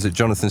on that. Was it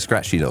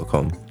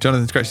jonathanscratchy.com?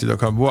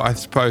 jonathanscratchy.com. What I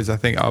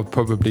think I'll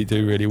probably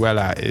do really well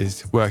at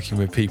is working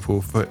with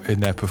people in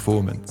their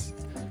performance.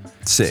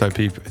 Sick. So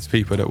it's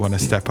people that want to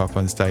step up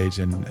on stage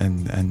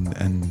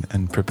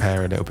and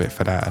prepare a little bit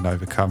for that and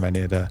overcome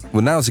any of the...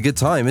 Well, now's a good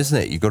time, isn't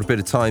it? You've got a bit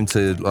of time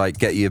to like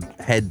get your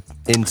head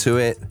into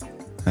it.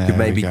 You could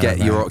maybe get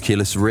your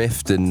Oculus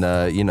Rift and,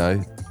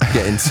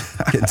 get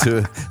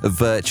into a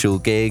virtual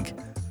gig.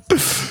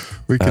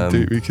 We could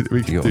do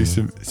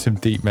some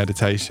deep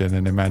meditation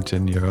and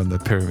imagine you're on the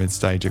pyramid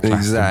stage of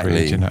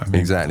Glastonbury. You know what I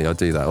mean? Exactly. I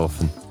do that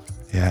often.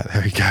 Yeah,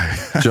 there we go.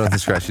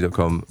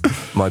 jonathanscratchy.com.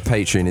 My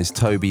Patreon is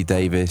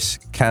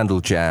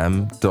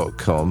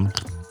tobydaviscandlejam.com.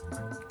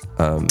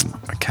 A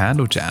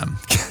candle jam.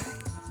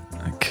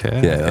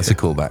 Okay. Yeah, that's a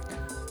callback.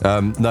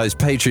 No, it's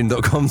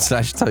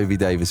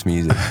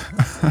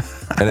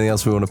patreon.com/tobydavismusic. Anything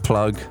else we want to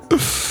plug?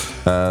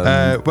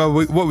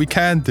 What we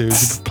can do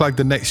is plug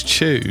the next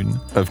tune.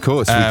 Of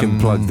course, we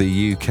can plug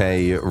the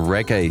UK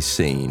reggae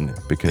scene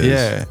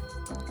because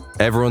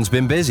everyone's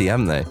been busy,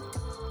 haven't they?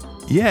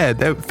 Yeah,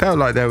 it felt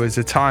like there was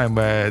a time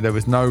where there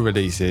was no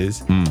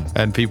releases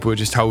and people were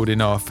just holding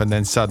off, and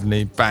then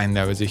suddenly, bang,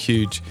 there was a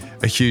huge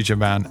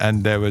amount,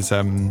 and there was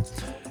a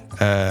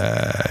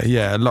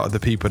lot of the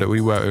people that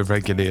we work with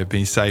regularly have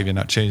been saving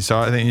up tunes. So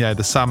I think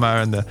the summer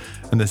and the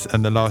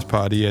last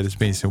part of the year, there's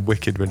been some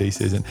wicked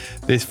releases. And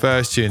this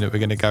first tune that we're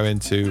going to go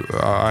into,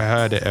 I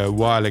heard it a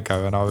while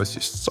ago, and I was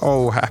just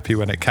so happy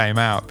when it came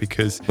out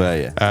because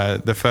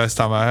the first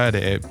time I heard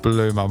it, it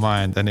blew my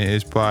mind, and it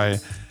is by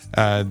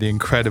the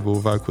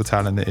incredible vocal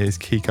talent that is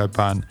Kiko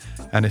Bun,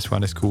 and this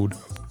one is called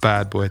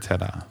Bad Boy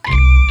Tenor.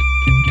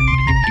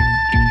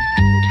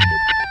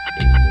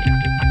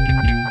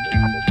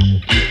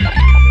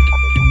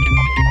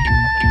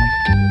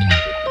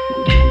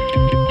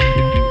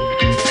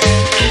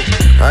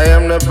 I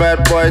am the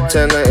bad boy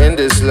tenor in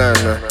this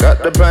land.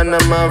 Got the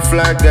Panama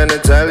flag and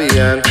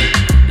Italian.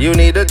 You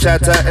need a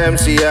chatter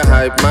MC, a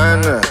hype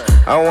man.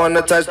 I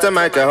wanna touch the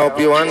mic, I hope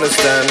you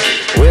understand.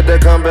 With a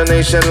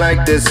combination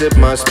like this, it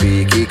must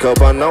be Kiko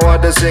Bun. No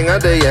other singer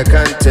there you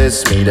can't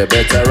test me. The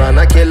better run,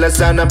 I kill a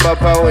sound and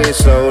pop away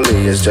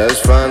slowly. It's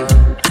just fun.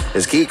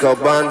 It's Kiko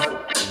Bun.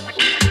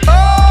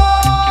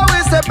 Oh,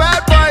 it's the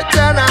bad boy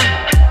tenor.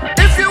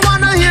 If you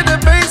wanna hear the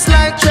bass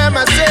like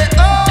tremor, say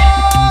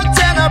oh,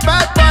 tenor,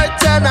 bad boy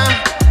tenor,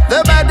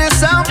 the baddest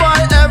sound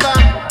boy ever.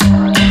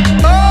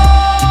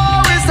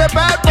 Oh, it's the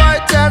bad boy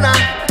tenor.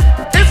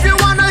 If you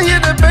wanna hear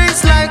the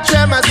bass like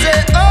tremor,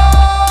 say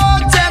oh,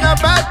 tenor,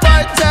 bad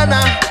boy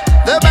tenor,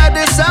 the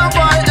baddest sound boy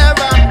ever.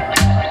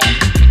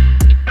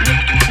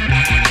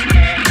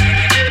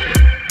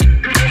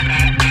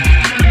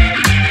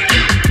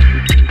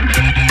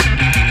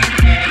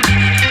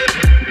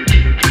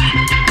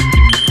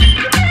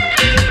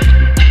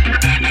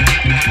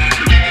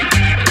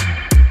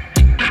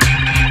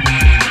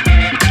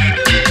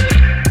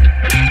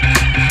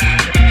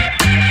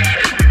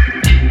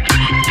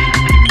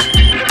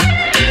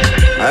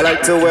 I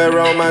like to wear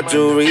all my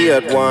jewelry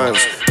at once.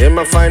 In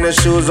my finest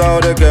shoes, all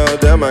the girls,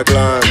 they're my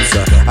glance.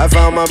 I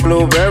found my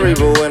blueberry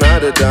boo and how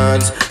to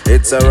dance.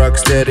 It's a rock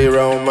steady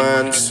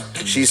romance.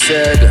 She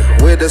said,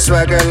 with a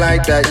swagger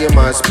like that, you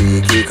must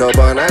be Kiko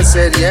Bun. I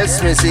said,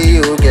 yes, missy,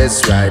 you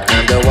guess right.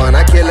 I'm the one.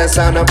 I kill a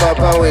sound and pop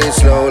away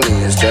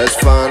slowly. It's just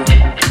fun.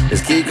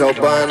 It's Kiko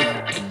Bun.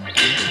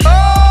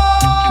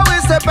 Oh,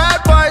 it's the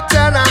bad boy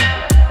tenor.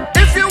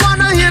 If you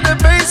wanna hear the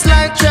bass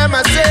like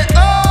tremor, say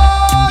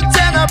oh,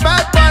 tenor,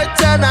 bad boy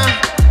tenor,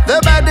 the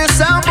baddest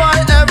sound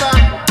boy ever.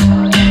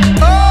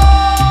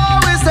 Oh,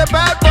 it's the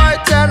bad boy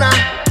tenor.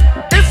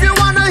 If you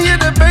wanna hear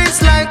the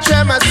bass like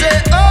tremor,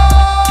 say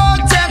oh,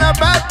 tenor,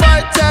 bad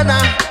boy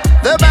tenor,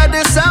 the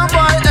baddest sound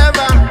boy ever.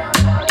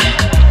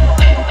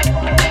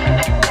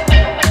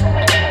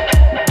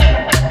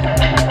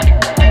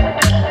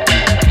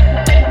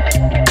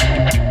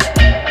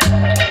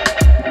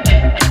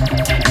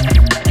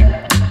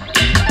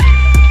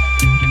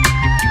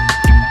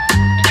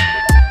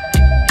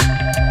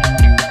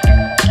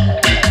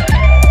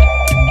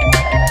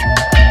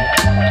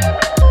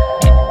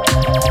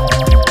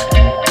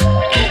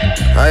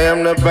 I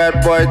am the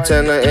bad boy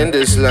tenor in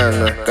this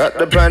land. Got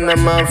the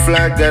Panama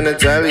flag and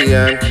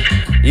Italian.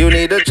 You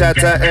need a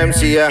chatter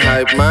MC, a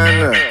hype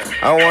man.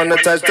 I wanna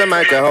touch the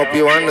mic, I hope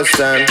you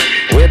understand.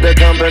 With a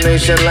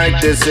combination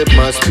like this, it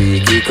must be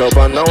Kiko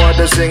Bun. No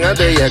other singer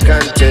there you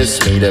can't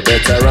test me. The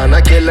better run,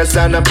 I kill a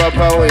sound and pop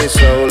away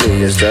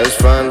slowly. It's just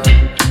fun.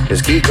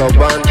 It's Kiko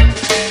Bun.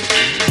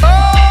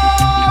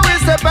 Oh,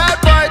 it's the bad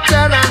boy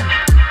tenor.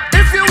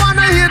 If you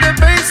wanna hear the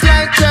bass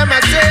like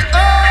tremor, say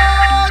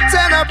oh,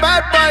 tenor,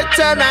 bad boy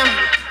tenor,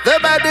 the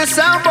baddest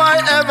sound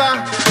boy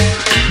ever.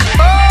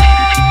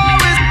 Oh,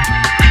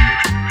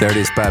 There it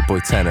is, Bad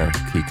Boy Tenor,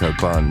 Kiko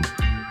Bun.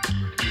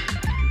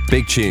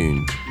 Big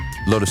tune.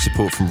 A lot of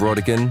support from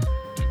Rodigan.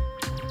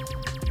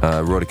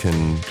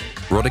 Rodigan.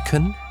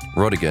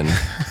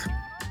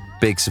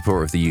 Big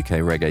supporter of the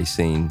UK reggae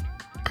scene.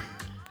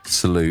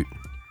 Salute,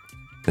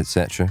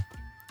 etc.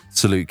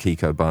 Salute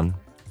Kiko Bun.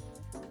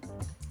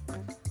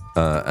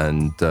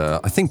 And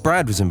I think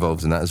Brad was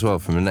involved in that as well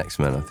from the Next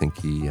Men. I think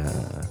he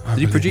did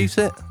he produce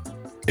it?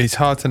 It's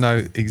hard to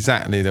know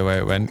exactly the way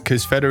it went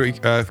because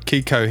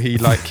Kiko,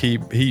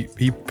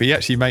 he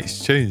actually makes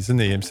tunes, doesn't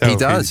he, himself? He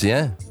does,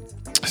 yeah.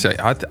 So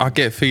I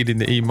get a feeling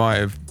that he might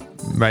have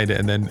made it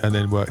and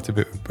then worked a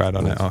bit with Brad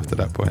on it after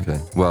that point. Okay.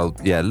 Well,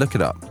 yeah, look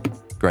it up.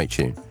 Great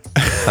tune.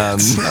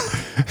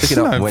 Look it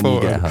up when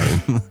you get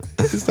home.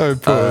 It's so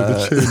important.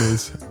 The tune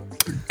is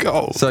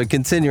gold. So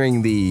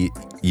continuing the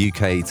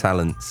UK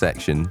talent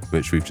section,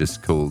 which we've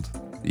just called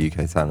the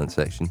UK talent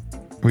section.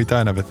 We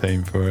don't have a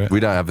theme for it. We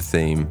don't have a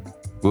theme.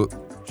 Well,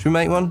 should we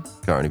make one?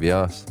 Can't really be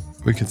asked.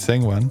 We could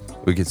sing one.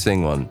 We could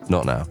sing one.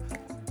 Not now.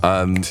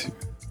 2,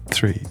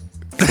 3,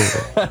 4.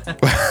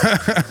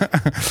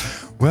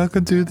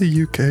 Welcome to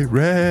the UK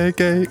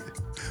reggae.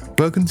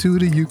 Welcome to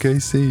the UK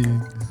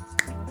scene.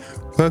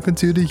 Welcome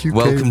to the UK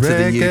Welcome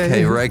reggae. to the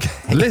UK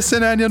reggae.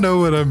 Listen and you'll know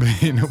what I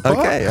mean. What?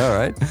 Okay, all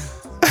right.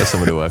 That's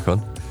something to work on.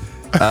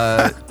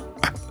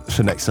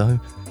 For next time.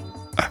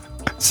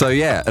 So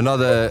yeah,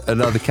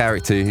 another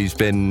character who's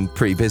been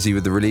pretty busy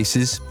with the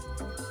releases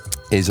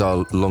is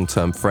our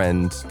long-term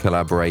friend,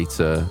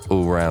 collaborator,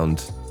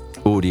 all-round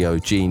audio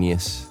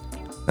genius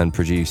and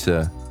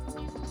producer,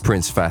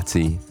 Prince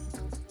Fatty.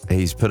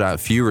 He's put out a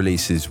few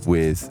releases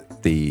with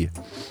the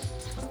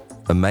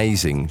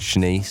amazing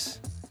Shanice,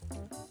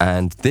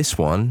 and this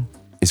one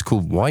is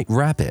called White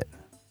Rabbit,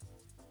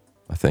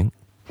 I think.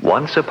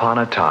 Once upon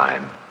a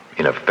time,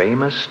 in a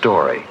famous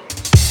story,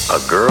 a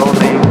girl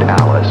named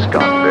Alice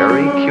got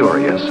very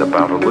curious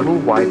about a little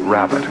white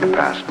rabbit who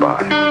passed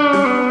by.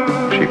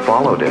 She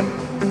followed him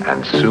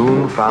and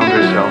soon found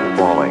herself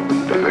falling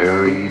a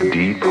very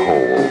deep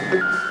hole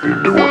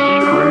into a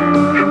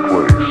strange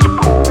place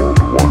called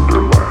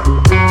Wonderland.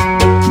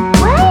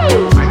 Wait!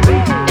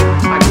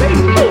 I'm late!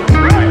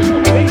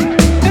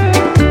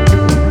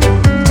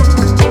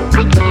 I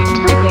can't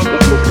tell where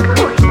this is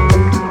going.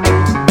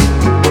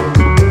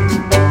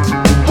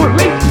 We're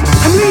late!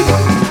 I'm late!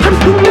 I'm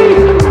too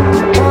late!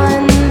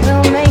 One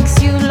pill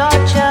makes you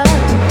larger,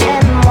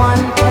 and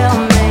one pill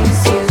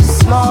makes you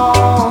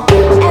small.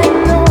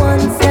 And the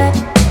ones that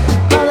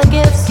mother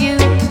gives you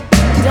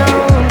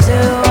don't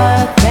do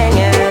a thing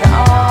at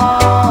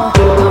all.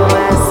 Oh,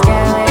 ask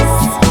Alice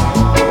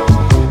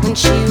when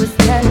she was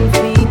 10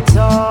 feet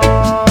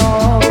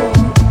tall.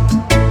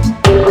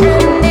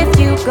 And if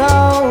you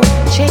go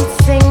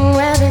chasing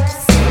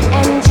rabbits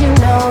and you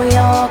know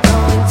you're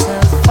going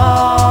to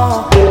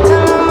fall,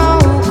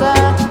 Tomoka,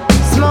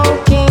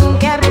 smoking,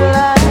 get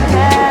blood,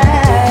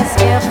 ask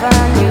if I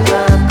knew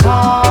the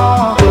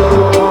call.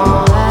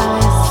 Oh,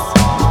 Alice,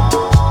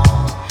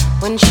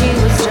 when she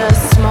was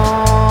just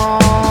small.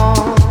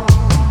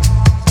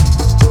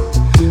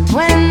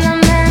 When the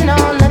men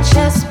on the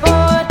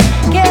chessboard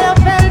get up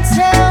and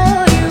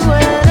tell you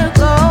where to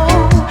go,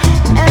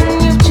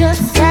 and you've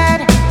just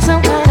had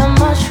some kind of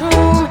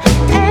mushroom,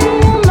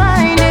 and your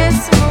mind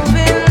is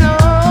moving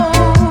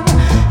low,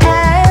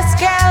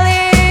 ask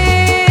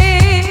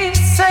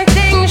Alice, I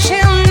think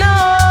she'll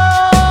know.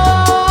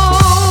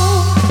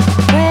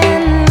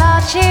 When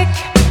logic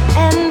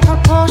and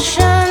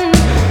proportion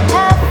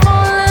have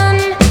fallen,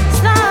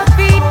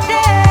 sloppy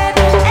dead,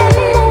 and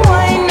the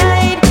white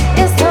knight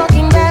is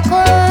talking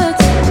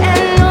backwards,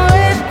 and the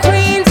red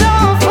queen's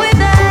off with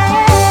the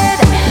head.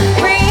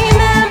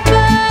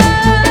 Remember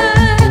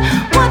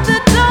what the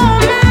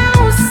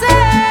dormouse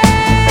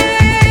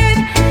said.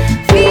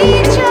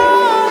 Feed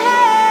your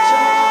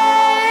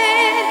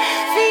head,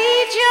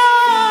 feed your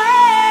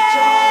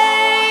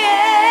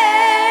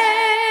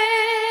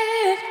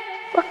head.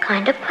 What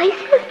kind of place is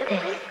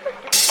this?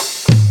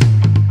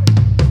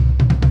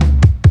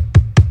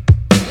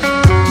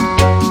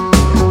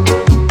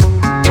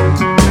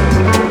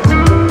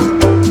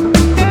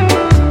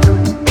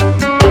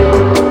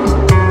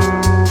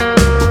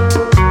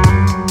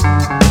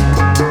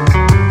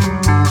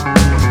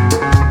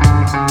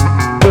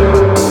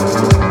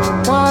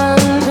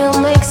 One pill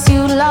makes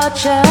you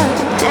larger,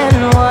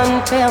 and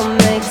one pill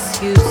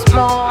makes you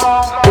small.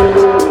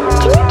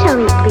 Can you tell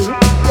me, please,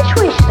 which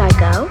way should I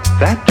go?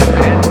 That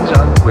depends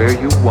on where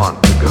you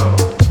want to go.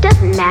 It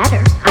doesn't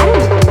matter. I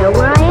don't even know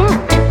where I am.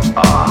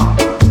 Ah,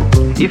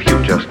 if you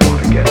just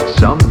want to get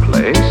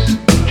someplace,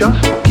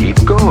 just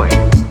keep going.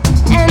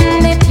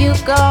 And if you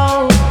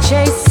go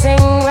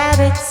chasing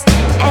rabbits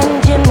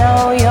and you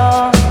know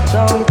you're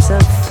going to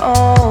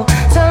fall,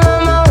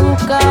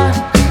 Salamoka,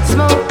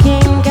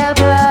 smoking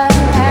Kevlar,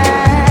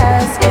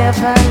 ask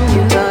if I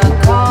knew the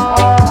call.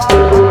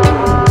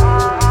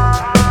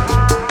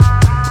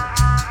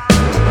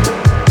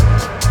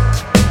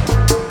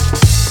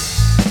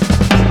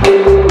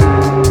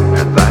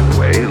 And that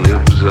way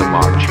lives a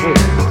march hare.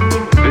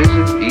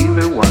 Visit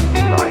either one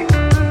you like.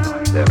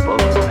 They're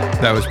both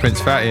mad. That was Prince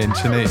Fatty and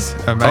Shanice.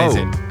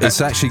 Amazing. Oh,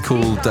 it's actually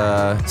called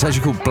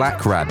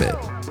Black Rabbit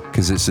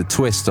because it's a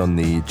twist on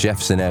the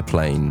Jefferson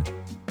Airplane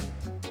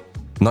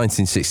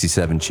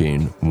 1967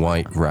 tune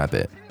White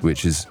Rabbit,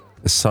 which is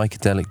a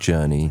psychedelic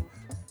journey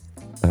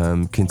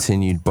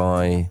continued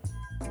by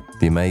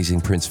the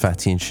amazing Prince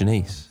Fatty and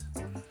Shanice.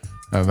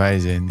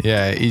 Amazing.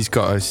 Yeah, he's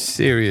got a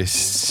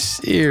serious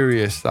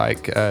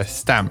like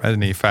stamp,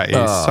 hasn't he? In fact,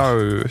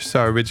 he's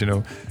so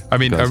original. I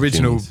mean,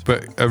 original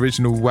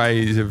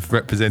ways of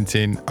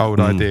representing old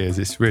ideas.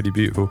 It's really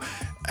beautiful.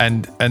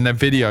 And the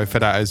video for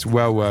that is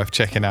well worth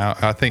checking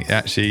out. I think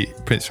actually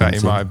Prince Fatty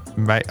I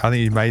think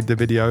he made the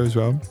video as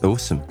well.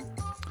 Awesome.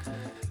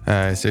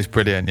 So it's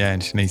brilliant, yeah,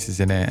 and Shanice is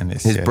in it, and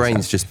it's his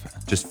brain's just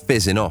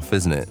fizzing off,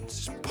 isn't it?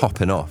 Just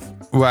popping off.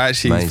 Well,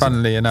 actually, Amazing.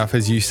 Funnily enough,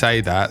 as you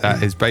say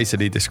that is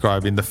basically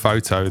describing the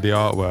photo, the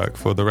artwork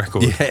for the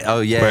record.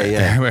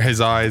 Yeah, where his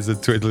eyes are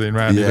twiddling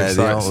around. Yeah,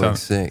 the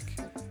artwork's sick.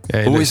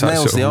 Yeah, always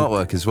nails the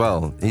artwork as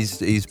well.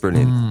 He's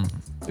brilliant.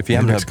 If you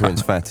haven't heard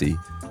Prince Fatty,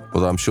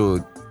 although I'm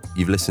sure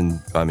you've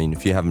listened, I mean,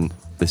 if you haven't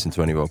listened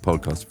to any of our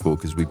podcasts before,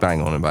 because we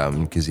bang on about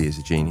him because he is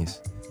a genius,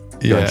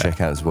 go and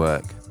check out his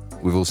work.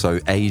 We've also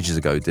ages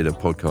ago did a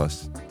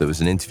podcast that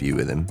was an interview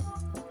with him,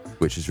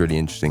 which is really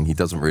interesting. He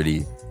doesn't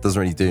really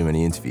do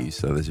many interviews,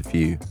 so there's a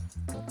few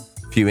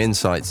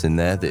insights in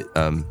there that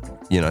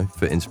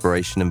for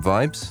inspiration and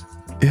vibes.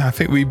 Yeah, I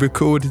think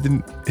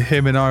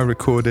him and I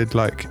recorded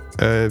like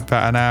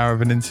about an hour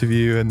of an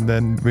interview, and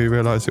then we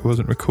realised it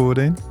wasn't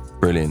recording.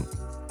 Brilliant.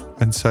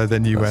 And so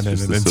then you went in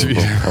and interviewed.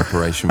 Sort of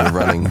operation we're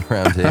running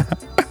around here.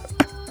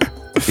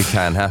 It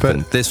can happen.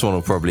 But this one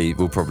we'll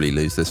probably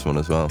lose this one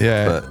as well.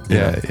 Yeah, but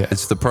yeah.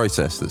 It's the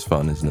process that's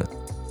fun, isn't it?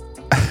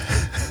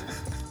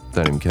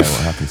 Don't even care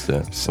what happens to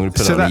it. I'm going to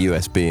put it on a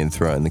USB and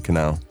throw it in the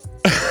canal.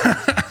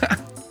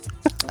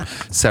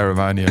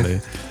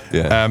 Ceremonially.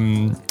 Yeah.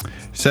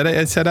 So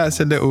that's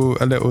a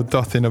little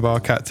doffing of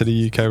our cat to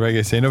the UK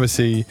reggae scene.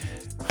 Obviously,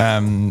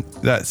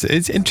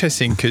 it's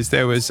interesting because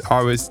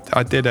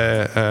I did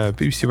a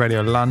BBC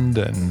Radio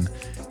London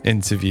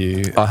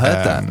interview. I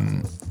heard that.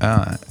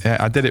 Yeah,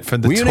 I did it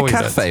from the toilet. Were you in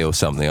a cafe or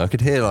something? I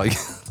could hear like.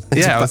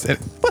 Yeah, I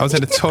was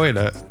in a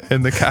toilet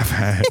in the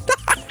cafe.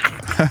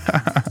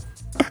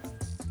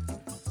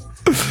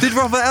 Did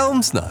Robert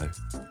Elms know?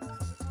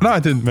 No, I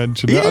didn't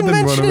mention it. I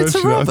didn't want to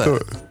mention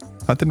it.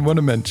 I didn't want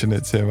to mention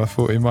it to him. I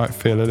thought he might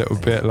feel a little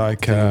bit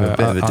like a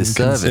bit of a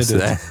disservice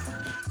there.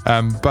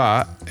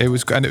 But I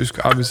was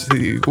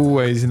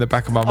always in the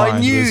back of my mind. I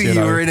knew you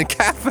were in a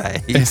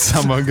cafe. Is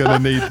someone going to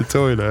need the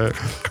toilet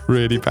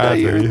really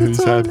badly?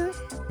 Who's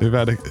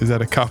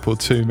had a couple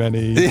too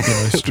many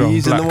strong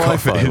black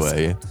coffees? Were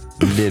you?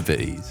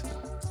 Liberties.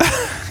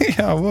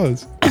 Yeah, I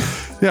was.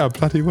 Yeah, I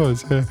bloody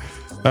was. Yeah.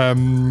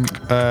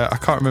 I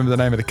can't remember the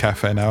name of the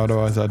cafe now.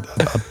 Otherwise, I'd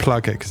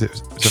plug it because it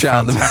was a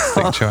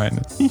fantastic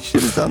joint. You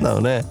should have done that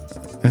on air.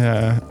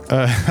 Yeah,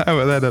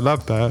 well, they'd have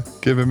loved that,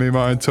 giving me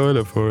my own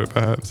toilet for it,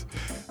 perhaps.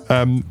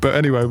 But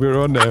anyway, we were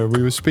on there.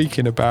 We were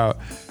speaking about.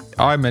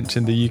 I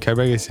mentioned the UK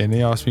reggae scene.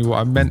 He asked me what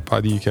I meant by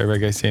the UK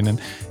reggae scene,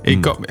 and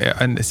it got me.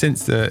 And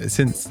since the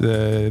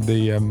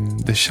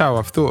show,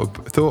 I've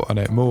thought on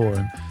it more,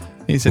 and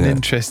it's an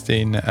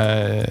interesting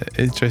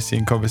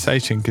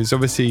conversation because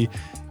obviously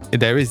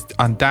there is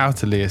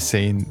undoubtedly a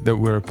scene that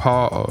we're a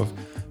part of.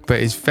 But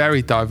it's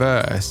very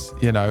diverse,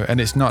 and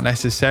it's not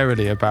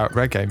necessarily about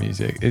reggae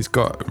music. It's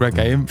got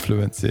reggae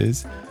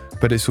influences,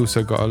 but it's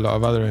also got a lot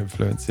of other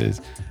influences.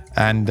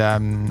 And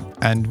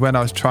when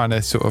I was trying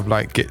to sort of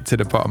like get to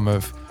the bottom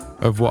of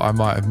what I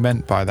might have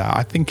meant by that,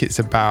 I think it's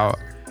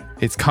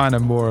kind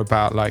of more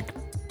about like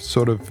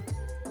sort of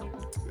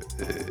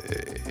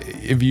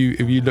if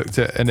you looked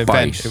at an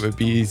event, it would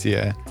be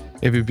easier.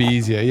 It would be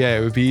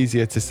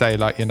easier to say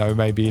like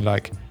maybe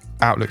like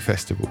Outlook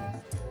Festival.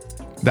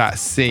 That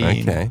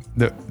scene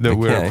that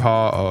we're a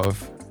part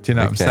of. Do you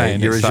know what I'm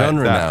saying? You're a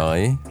genre now, are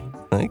you?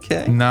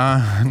 Okay. No,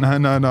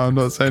 I'm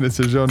not saying it's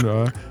a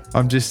genre.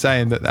 I'm just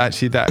saying that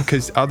actually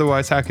because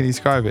otherwise how can you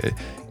describe it?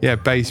 Yeah,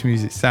 bass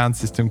music, sound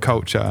system,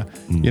 culture,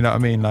 you know what I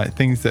mean? Like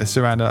things that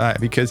surround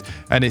that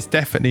and it's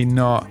definitely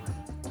not,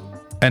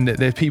 and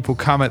there's people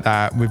come at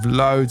that with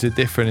loads of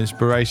different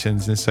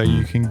inspirations, and so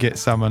you can get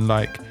someone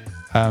like,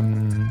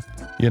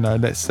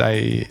 let's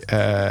say,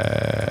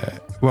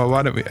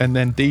 why don't we? And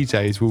then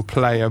DJs will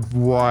play a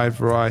wide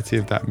variety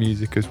of that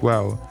music as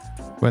well,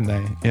 won't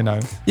they?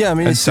 Yeah, I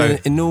mean, an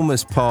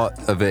enormous part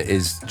of it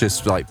is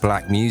just like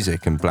black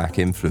music and black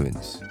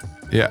influence.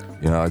 Yeah.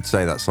 I'd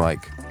say that's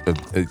like,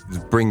 it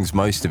brings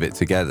most of it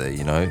together,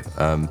 You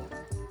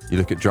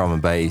look at drum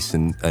and bass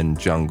and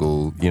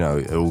jungle,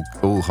 it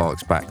all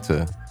harks back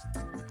to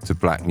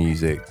black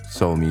music,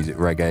 soul music,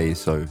 reggae.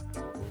 So,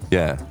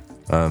 yeah.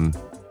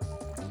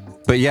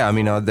 But yeah, I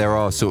mean, there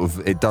are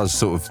it does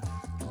sort of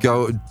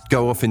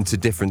go off into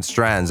different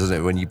strands, doesn't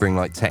it, when you bring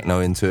like techno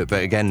into it?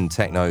 But again,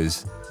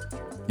 techno's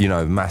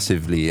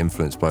massively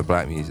influenced by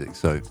black music.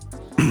 So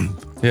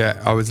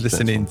yeah, I was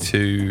listening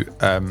to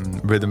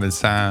Rhythm and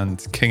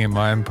Sound, King in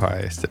My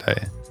Empire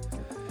yesterday.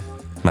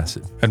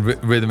 Massive. And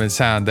Rhythm and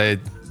Sound,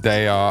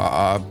 they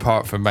are,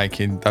 apart from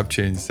making dub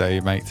tunes, they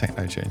make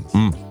techno tunes,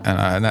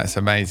 and that's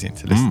amazing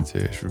to listen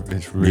to.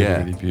 It's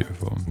really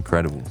beautiful,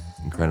 incredible.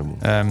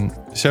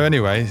 So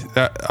anyway,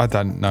 I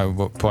don't know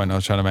what point I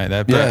was trying to make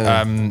there, but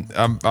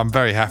I'm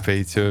very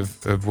happy to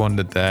have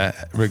wandered there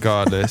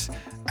regardless.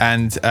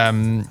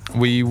 And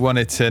we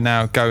wanted to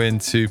now go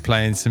into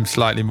playing some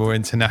slightly more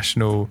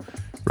international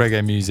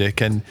reggae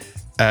music. And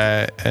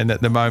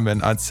at the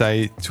moment, I'd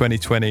say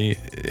 2020,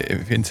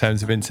 in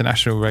terms of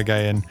international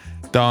reggae and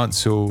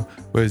dancehall,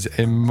 was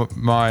in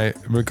my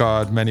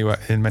regard in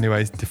many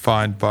ways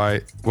defined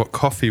by what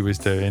Coffee was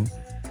doing.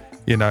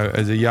 You know,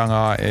 as a young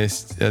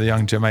artist, a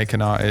young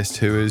Jamaican artist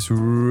who has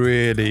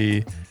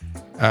really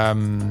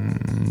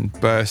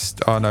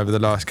burst on over the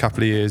last couple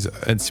of years,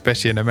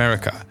 especially in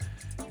America.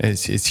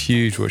 It's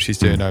huge what she's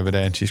doing over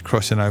there, and she's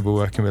crossing over,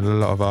 working with a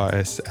lot of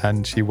artists,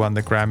 and she won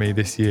the Grammy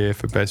this year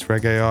for Best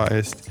Reggae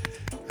Artist.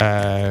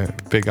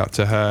 Big up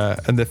to her.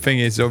 And the thing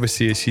is,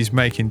 obviously, she's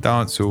making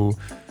dancehall,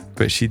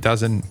 but she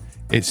doesn't.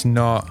 It's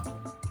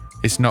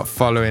not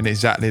following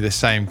exactly the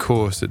same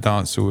course that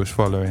dancehall was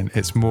following.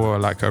 It's more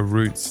like a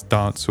roots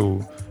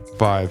dancehall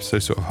vibe, so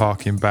sort of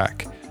harking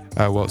back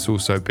what's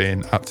also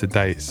been up to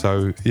date.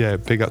 So yeah,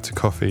 big up to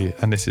Coffee,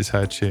 and this is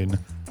her tune,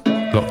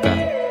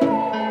 Lockdown.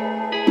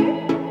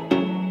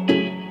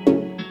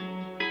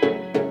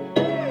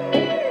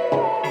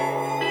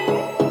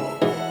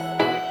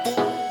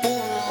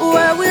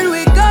 Where will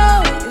we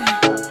go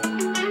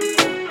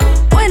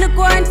when the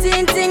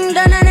quarantine thing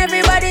done and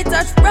everybody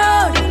touch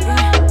road?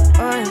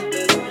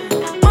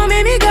 Oh,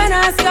 maybe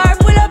gonna start,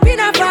 pull up in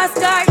a fast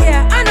car,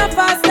 yeah. I know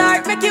fast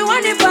start, make you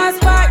want the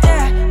fast part,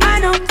 yeah. I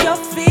know you're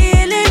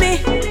feeling me,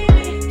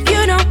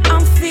 you know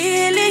I'm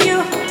feeling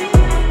you.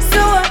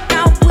 So what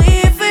now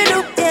we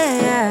feel do,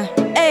 yeah.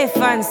 Hey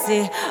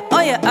fancy,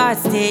 oh your heart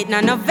state,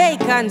 now no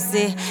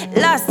vacancy.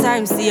 Last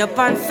time see you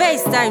on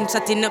FaceTime,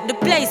 chatting up the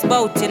place,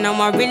 bout you know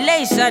my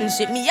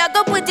relationship. Me I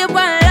go put you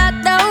on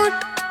lockdown,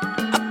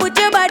 I put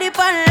your body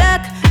on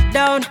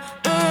lockdown.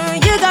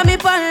 You got me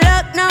on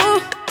lock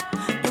now.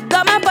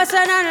 Got my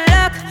passion on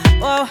lock.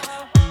 Oh,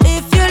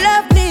 if you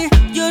love me,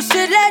 you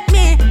should let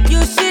me.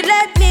 You should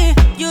let me.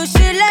 You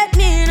should let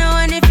me know.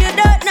 And if you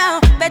don't know,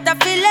 better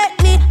feel let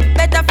me.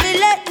 Better feel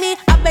let me.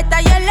 I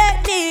better you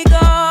let me go.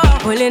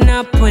 Pulling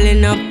up,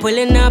 pulling up,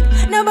 pulling up.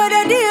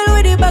 Nobody deal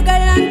with the bagel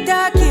and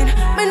talking.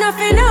 Me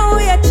nothing know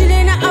we are chilling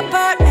in an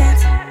apartment.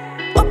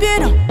 Hope you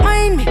don't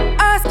mind me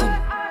asking,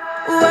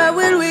 where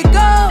will we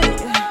go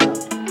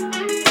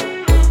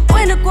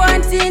when the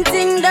quarantine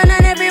thing done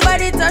and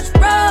everybody touch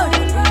road?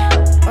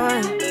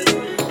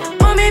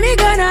 Oh, maybe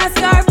gonna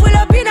start, pull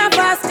up in a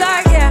fast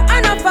car, yeah.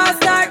 I know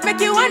fast start, make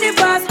you want the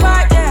fast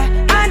part, yeah.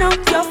 I know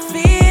you're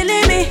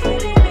feeling me,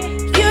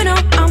 you know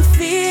I'm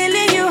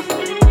feeling you.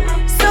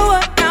 So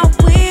what now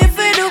we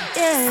for do,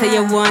 yeah. Say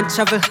you want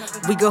travel,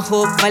 we go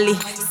Hope Valley.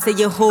 Say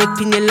you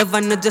hope in your love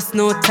and not just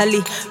no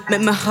tally.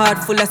 Make my heart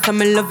full of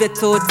some, I love you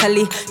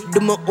totally. Do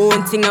my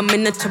own thing, I'm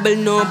in no trouble,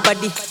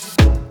 nobody.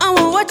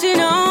 I'm watching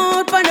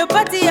out on the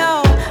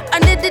patio,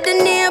 and they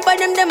didn't hear by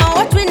them I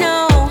watch me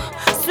now.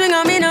 Swing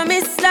on me, no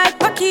miss like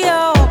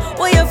Pacquiao.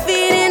 What you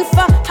feeling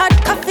for hot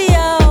coffee,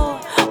 yo?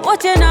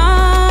 What you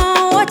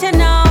know, what you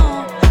know?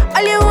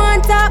 All you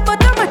want talk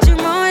but how much you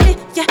money.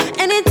 Yeah,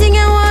 anything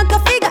you want,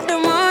 coffee got the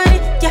money.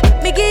 Yeah,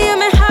 me give you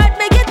my heart,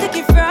 make you take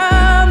it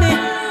from me.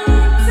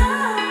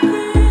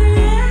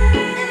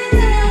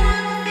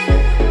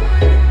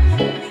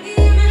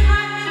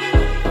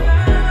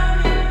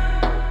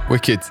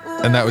 Wicked.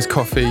 And that was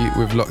Coffee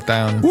with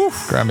Lockdown.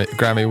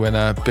 Grammy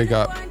winner, big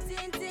up.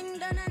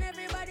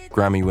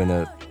 Grammy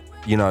winner,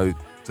 you know,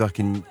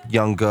 fucking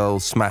young girl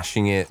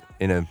smashing it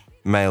in a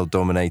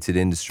male-dominated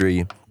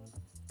industry.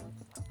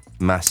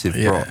 Massive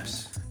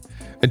props.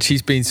 And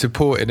she's been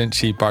supported, isn't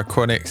she, by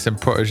Chronix and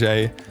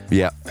Protégé,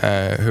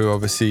 who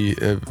obviously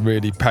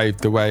really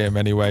paved the way in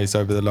many ways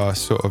over the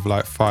last sort of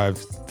like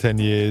 5-10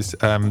 years.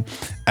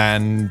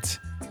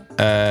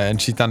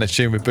 And she's done a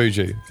tune with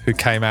Buju, who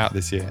came out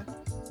this year.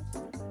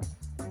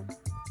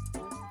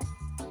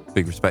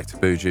 Big respect to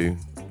Buju.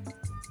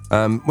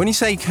 When you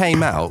say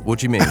came out, what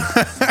do you mean?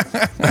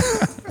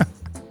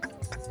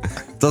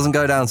 Doesn't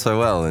go down so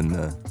well in...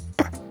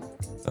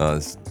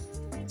 there's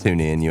too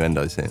many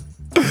innuendos here.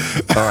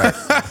 All right.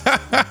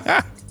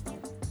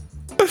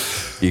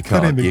 You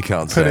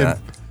can't say that.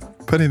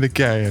 Putting the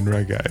gay in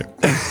reggae.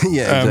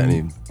 Yeah,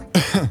 exactly.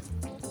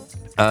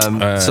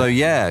 So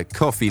yeah,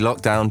 Coffee,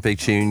 Lockdown, big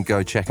tune.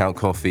 Go check out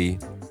Coffee.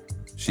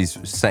 She's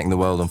setting the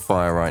world on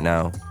fire right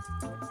now.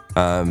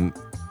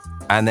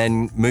 And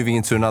then moving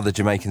into another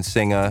Jamaican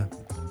singer,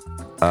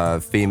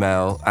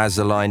 female, as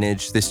a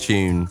lineage. This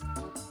tune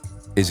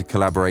is a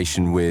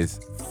collaboration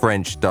with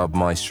French dub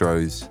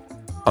maestros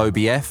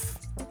OBF,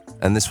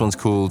 and this one's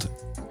called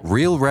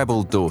Real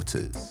Rebel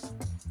Daughters.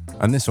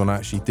 And this one I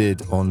actually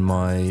did on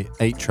my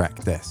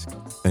 8-track desk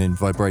in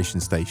Vibration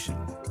Station.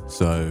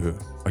 So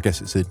I guess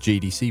it's a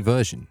GDC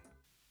version.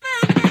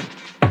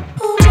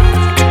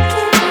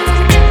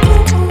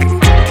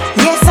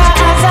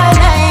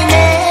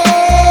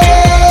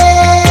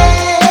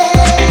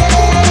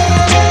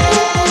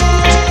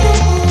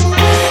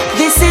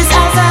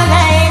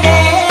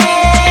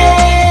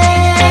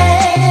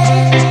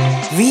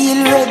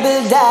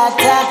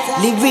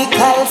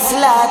 Lyrical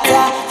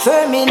slaughter,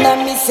 firm in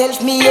on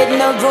myself, me head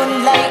no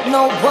run like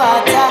no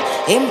water.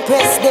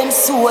 Impress them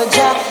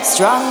soldier,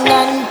 strong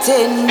and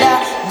tender.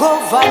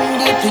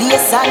 Govern the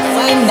place and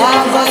we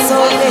never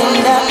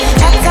surrender.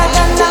 Hotter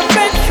than a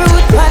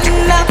breadfruit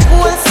pan a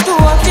cold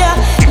stove, yeah.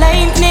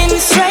 Lightning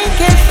strike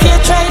if you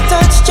try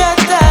touch your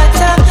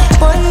data.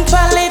 Bun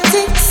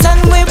politics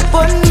and we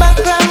bun back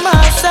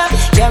grandmaster.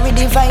 Carry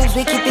the vibes,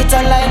 we keep it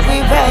alive,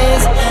 we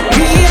rise.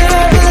 Real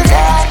rebel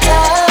data.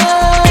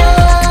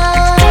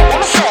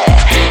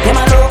 Them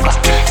a loca,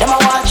 them a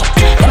watcher,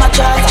 them a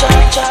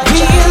cha-cha-cha.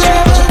 Real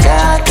rebel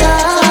data.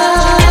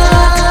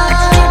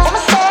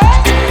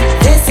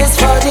 This is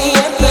for the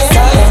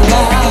episode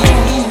now.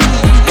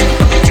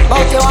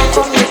 But you want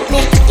come with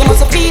me, you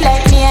must feel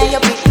like me and you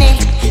pick me.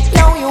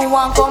 Now you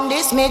want come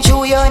this me,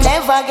 you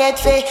never get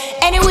fit.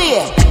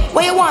 Anyway,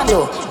 what you want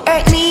do?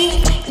 Hurt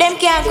me, them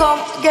can't come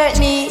hurt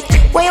me.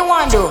 What you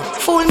want do?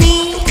 Fool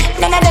me,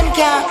 none of them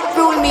can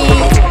rule me.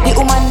 The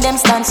woman them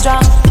stand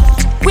strong,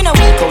 we no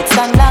weak out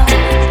stand long.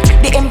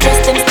 The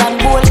empress them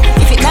stand bold.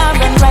 If it not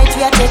run right,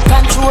 we are take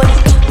control.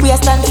 We are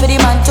stand for the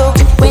man too.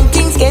 When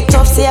things get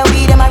tough, say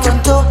we them a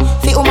run to.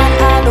 The woman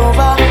all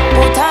over,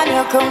 put on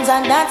your crowns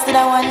and dance to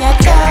the one you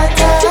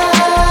ta-ta.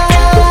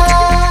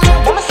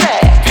 What me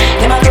say?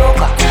 Them a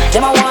loca,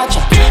 them a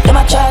watcher, them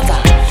a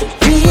chatter.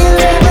 Real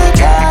rebel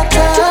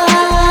data.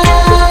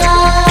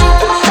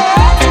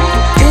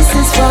 This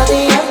is for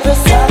the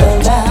empress all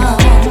around.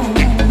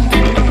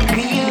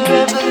 Real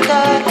rebel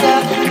data,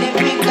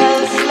 lyrical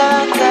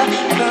slaughter.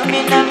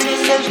 Burning up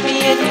myself,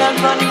 me head not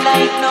run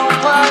like no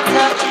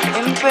water.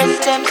 Impress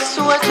them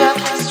soldier,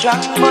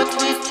 strong but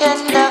we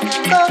tender.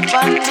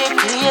 Govern the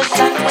place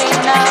and we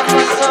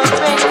never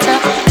surrender.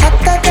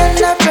 Hotter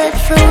than a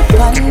breadfruit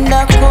pan a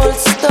cold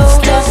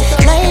stove.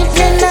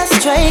 Lightning a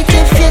strike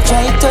if you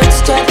try touch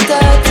that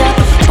data.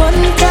 Bun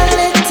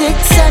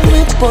politics and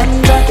we bun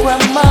back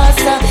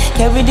grandmaster.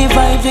 Carry the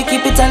vibes, we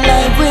keep it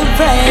alive, we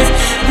rise.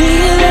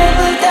 Real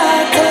rebel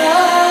data.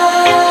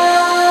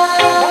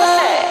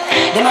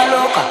 Them a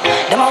loca,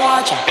 them a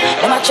watcher,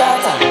 them a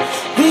chatter.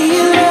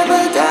 Real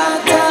rebel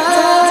data.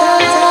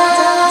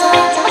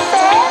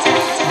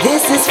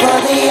 This is for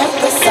the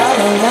empress all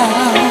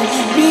around.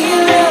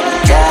 Real rebel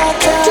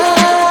data.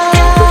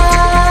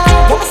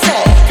 What me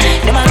say?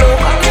 Them a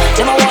loca,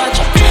 them a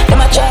watcher,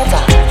 them a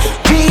chatter.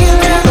 Real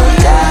rebel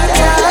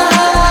data.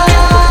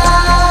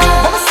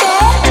 What me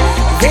say?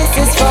 This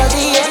is for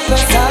the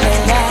empress all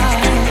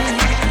around.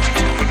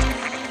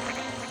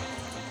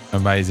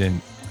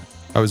 Amazing.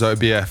 I was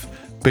OBF.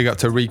 Big up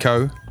to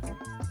Rico.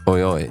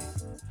 Oi, oi.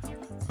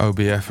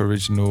 OBF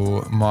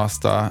original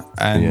master.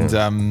 And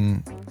I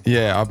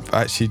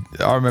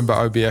remember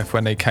OBF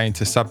when they came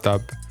to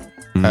Subdub.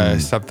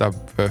 Subdub,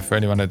 for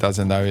anyone that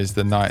doesn't know, is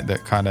the night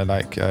that kind of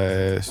like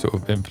sort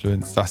of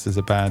influenced us as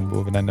a band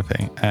more than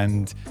anything.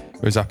 And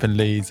it was up in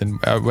Leeds.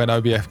 And when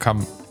OBF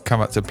come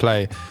up to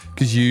play,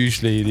 because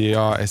usually the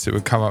artists that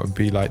would come up would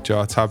be like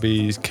Jar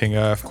Tubbies, King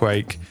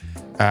Earthquake,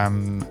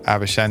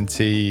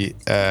 Abashanti,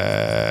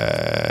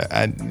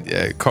 and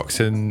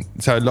Coxon.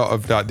 So a lot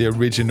of like the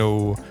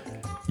original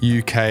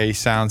UK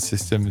sound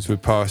systems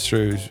would pass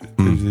through.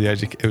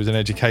 It was an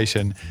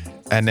education.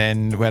 And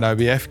then when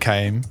OBF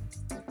came,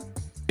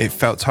 it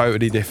felt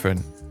totally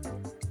different.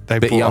 They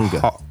Bit brought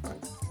younger.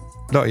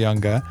 Not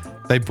younger.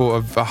 They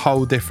brought a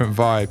whole different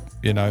vibe,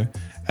 you know,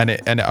 and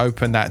it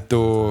opened that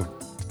door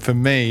for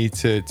me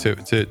to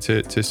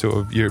sort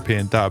of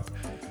European dub,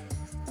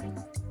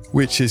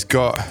 which has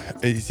got,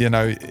 you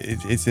know,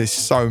 there's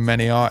so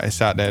many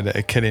artists out there that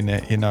are killing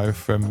it, you know,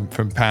 from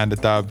Panda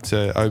Dub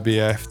to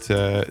OBF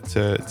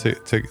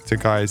to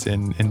guys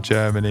in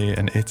Germany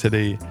and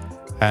Italy,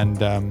 and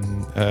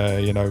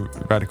you know,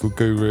 Radical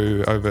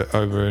Guru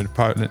over in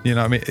Poland. You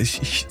know what I mean? It's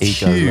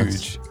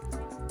huge.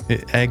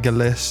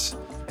 Egoless.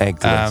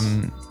 Eggless.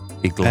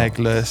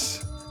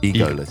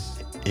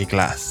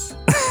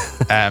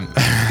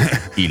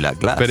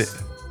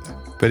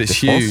 But it's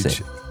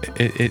huge.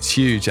 It's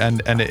huge,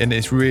 and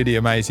it's really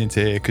amazing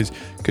to hear, because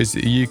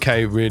the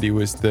UK really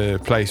was the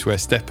place where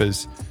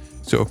steppers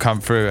sort of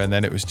come through, and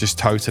then it was just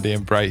totally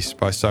embraced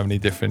by so many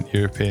different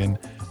European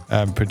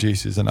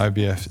producers, and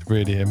OBF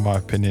really, in my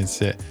opinion,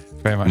 sit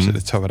very much at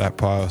the top of that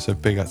pile. So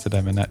big up to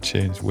them, and that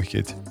tune's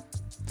wicked.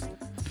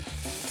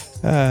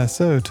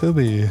 So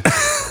Toby.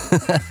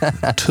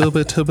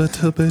 Toby.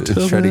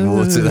 Treading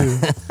water there.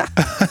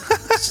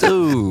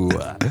 So,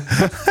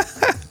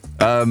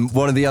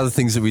 one of the other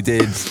things that we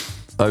did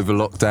over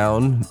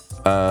lockdown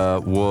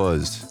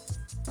was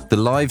the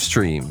live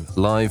stream,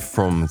 live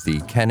from the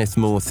Kenneth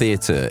Moore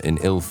Theatre in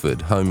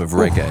Ilford, home of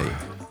reggae.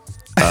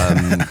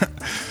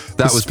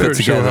 That was put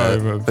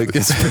together,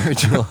 a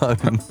spiritual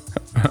home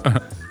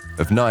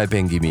of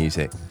Nyabingi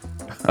music.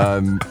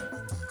 So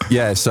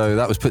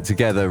that was put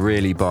together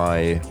really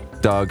by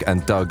Doug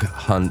and Doug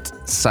Hunt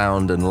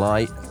Sound and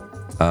Light,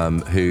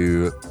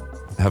 who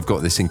have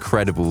got this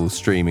incredible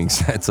streaming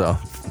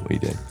setup. We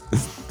did.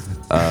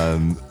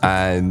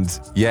 And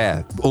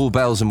yeah, all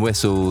bells and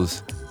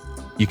whistles.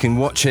 You can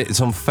watch it. It's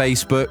on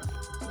Facebook.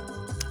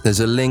 There's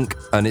a link,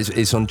 and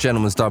it's on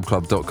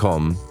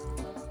gentleman'sdubclub.com.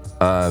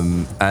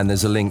 And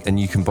there's a link and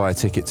you can buy a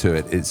ticket to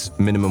it. It's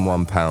minimum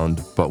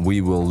 £1, but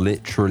we will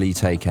literally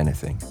take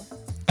anything.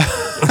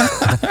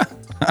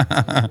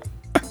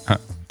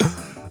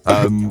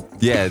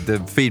 Yeah,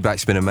 the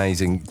feedback's been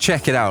amazing.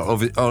 Check it out.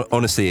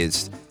 Honestly,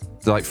 it's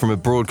like, from a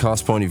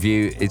broadcast point of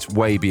view, it's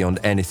way beyond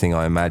anything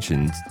I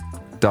imagined.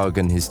 Doug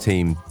and his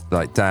team,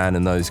 like Dan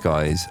and those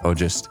guys, are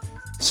just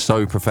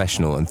so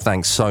professional, and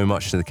thanks so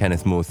much to the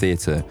Kenneth Moore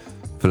Theatre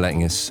for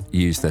letting us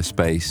use their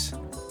space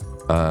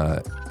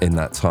in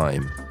that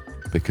time,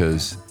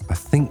 because I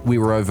think we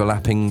were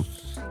overlapping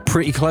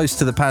pretty close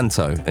to the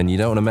Panto, and you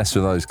don't want to mess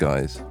with those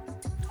guys.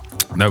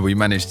 No, we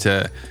managed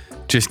to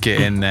just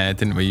get in there,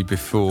 didn't we,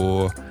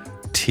 before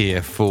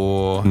Tier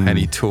 4,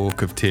 any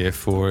talk of Tier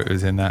 4. It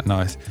was in that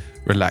nice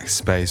relaxed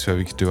space where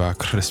we could do our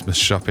Christmas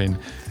shopping,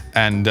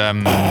 and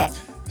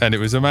it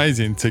was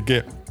amazing to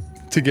get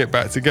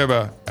back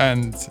together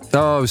and it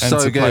was so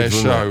to good, play a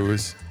wasn't show. it?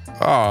 Was,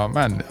 oh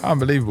man,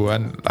 unbelievable.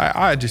 And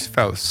I just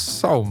felt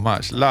so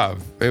much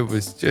love. It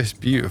was just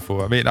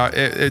beautiful. I mean,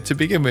 to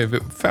begin with,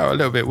 it felt a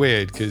little bit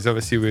weird because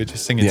obviously we were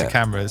just singing to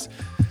cameras,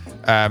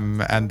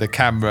 and the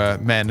camera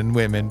men and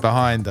women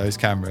behind those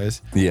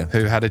cameras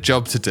who had a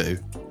job to do,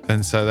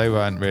 and so they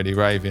weren't really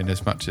raving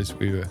as much as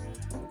we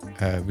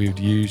would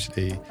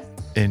usually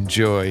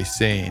enjoy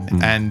seeing.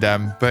 And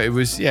but it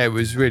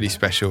was really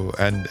special,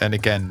 and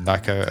again,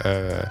 like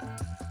a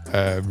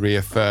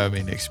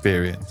reaffirming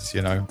experience,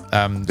 you know.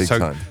 Big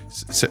time.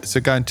 So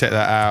go and check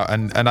that out,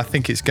 and I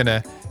think it's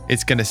gonna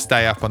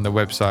stay up on the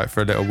website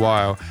for a little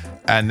while,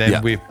 and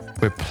then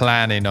we're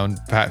planning on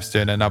perhaps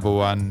doing another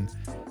one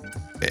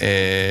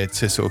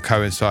to sort of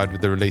coincide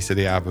with the release of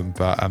the album,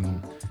 but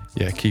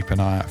keep an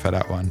eye out for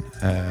that one,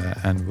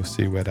 and we'll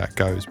see where that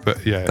goes.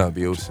 But that'd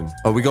be awesome.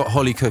 Oh, we got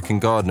Holly Cook and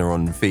Gardner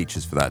on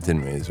features for that,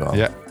 didn't we, as well?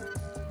 Yeah,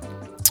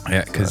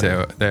 because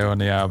they're on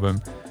the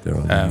album. They're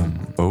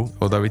on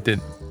although we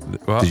didn't.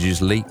 What? Did you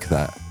just leak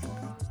that?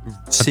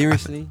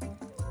 Seriously?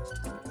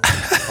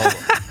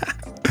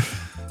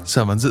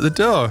 Someone's at the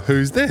door.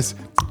 Who's this?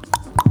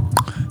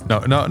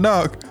 Knock, knock,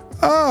 knock.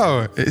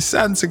 Oh, it's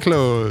Santa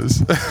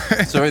Claus.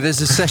 Sorry,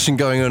 there's a session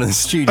going on in the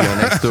studio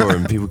next door,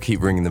 and people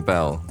keep ringing the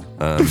bell.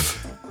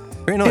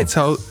 Very nice.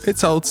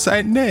 It's old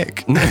Saint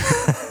Nick.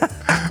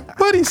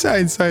 What are you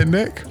saying, Saint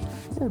Nick?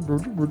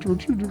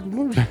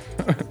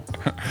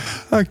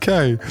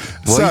 Okay.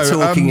 Why are you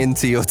talking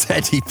into your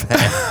teddy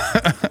bear?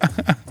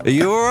 Are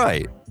you all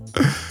right?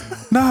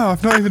 No,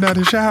 I've not even had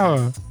a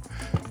shower.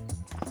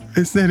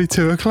 It's nearly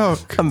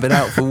 2:00. I've been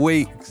out for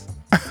weeks.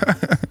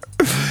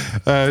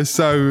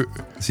 So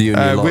you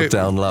and your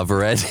lockdown love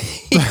already.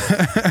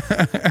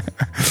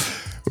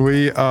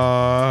 We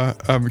are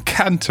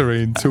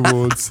cantering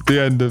towards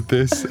the end of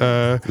this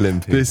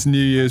New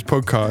Year's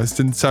podcast,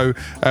 and so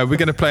we're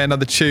going to play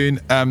another tune.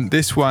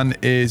 This one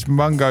is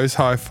Mungo's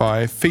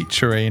Hi-Fi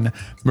featuring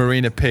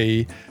Marina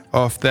P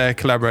off their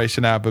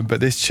collaboration album, but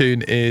this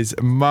tune is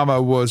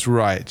Mama Was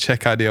Right.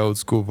 Check out the old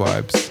school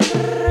vibes.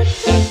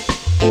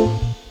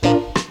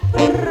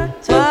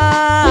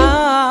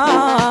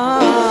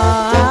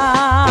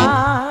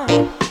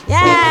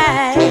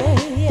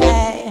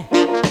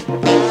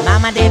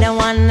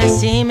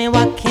 See me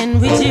walking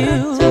with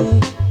you.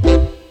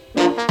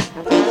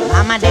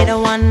 Mama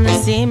didn't wanna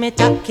see me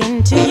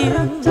talking to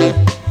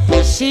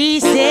you. She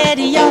said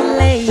you're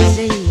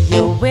lazy,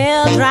 you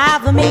will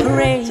drive me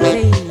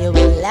crazy. You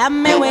will let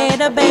me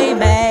with a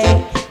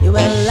baby, you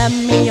will let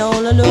me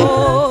all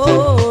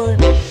alone.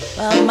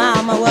 Well,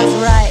 Mama was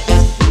right.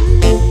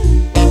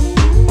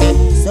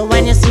 So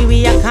when you see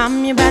we are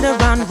come, you better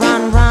run,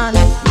 run, run.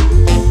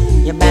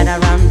 You better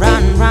run,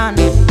 run, run.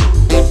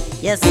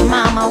 Yes,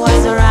 Mama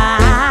was right.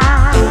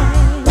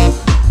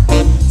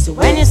 So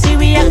when you see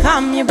we are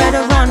come, you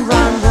better run,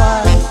 run,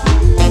 run.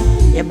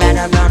 You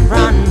better run,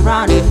 run,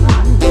 run.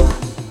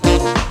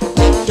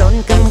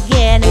 Don't come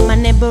again in my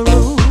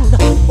neighborhood.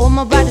 All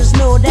my brothers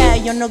know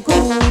that you're no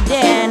good,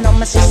 and all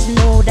my sisters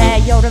know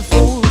that you're a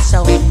fool.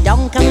 So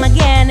don't come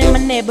again in my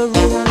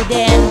neighborhood,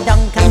 and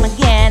don't come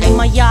again in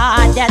my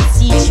yard. That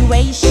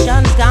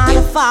situation's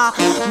gonna fall.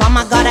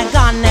 Mama got a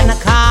gun and a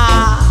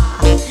car.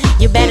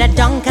 You better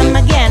don't come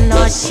again,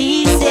 or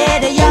she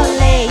said you're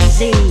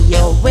lazy.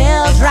 You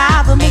will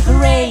drive me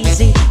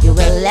crazy. You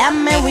will let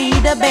me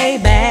with a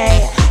baby.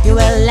 You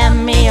will let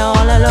me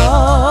all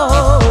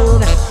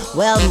alone.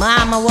 Well,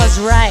 Mama was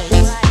right.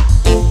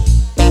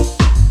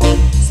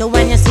 So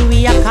when you see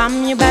we are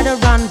come, you better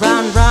run,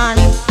 run, run.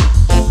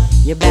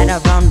 You better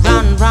run,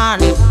 run, run.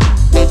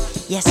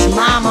 Yes,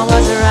 Mama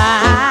was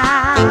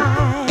right.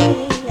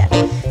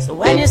 So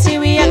when you see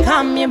we are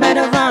come, you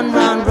better run,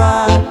 run,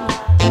 run.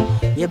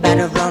 You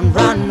better run,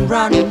 run,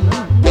 run.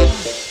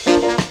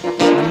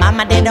 My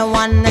mama didn't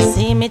wanna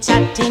see me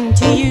chatting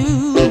to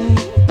you.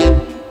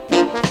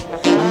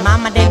 My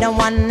mama didn't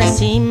wanna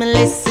see me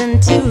listen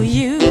to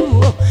you.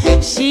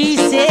 She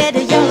said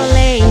you're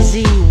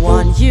lazy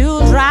one, you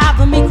drive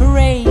me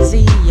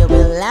crazy. You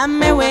will let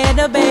me with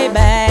a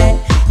baby,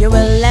 you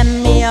will let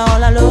me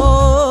all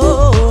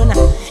alone.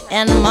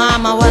 And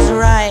Mama was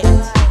right.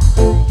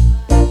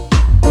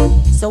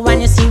 So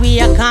when you see we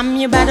are come,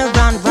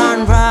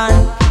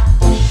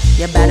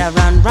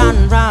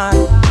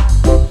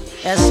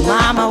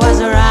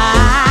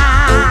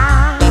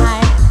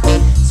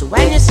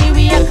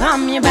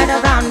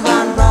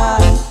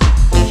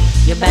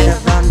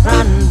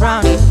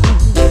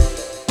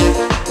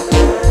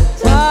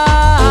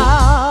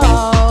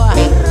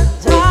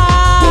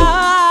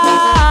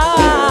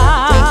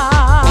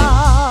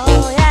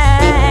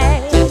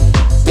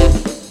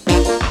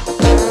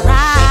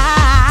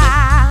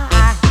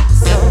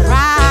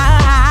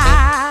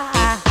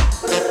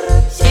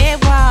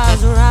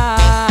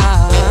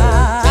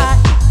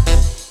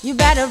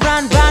 better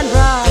run, run,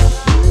 run.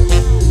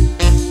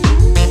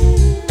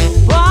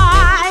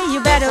 Boy, you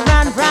better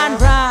run, run,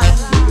 run.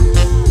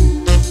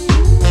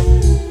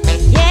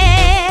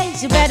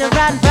 Yes, you better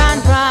run, run,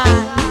 run.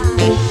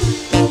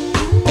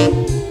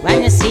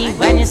 When you see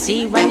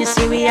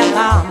we are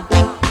come.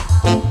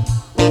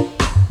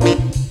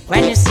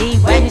 When you see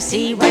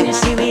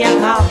we are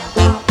come.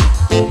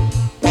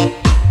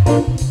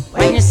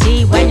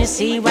 When you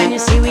see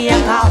we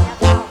are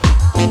come.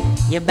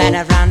 You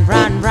better run,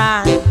 run,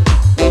 run.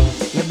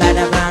 You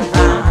better run,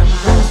 run, run.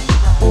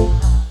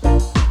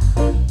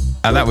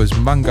 And that was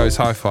Mungo's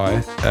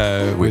Hi-Fi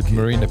with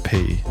Marina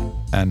P.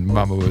 And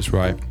Mama was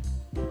right.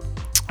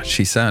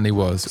 She certainly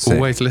was. Sick.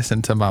 Always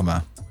listen to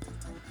Mama.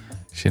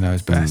 She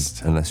knows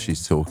best. Unless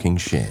she's talking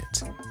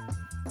shit.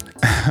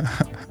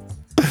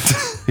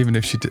 Even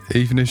if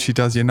she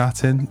does your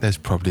nutting, there's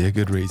probably a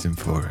good reason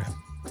for it.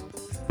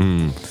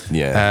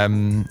 Yeah.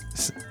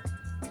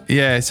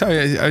 Yeah, so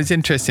it was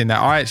interesting that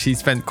I actually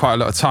spent quite a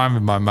lot of time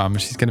with my mum.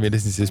 She's going to be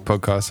listening to this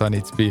podcast, so I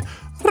need to be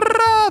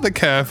rather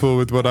careful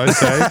with what I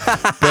say.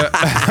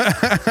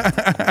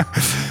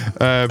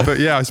 But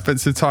yeah, I spent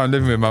some time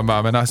living with my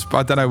mum, and I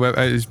don't know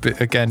whether it was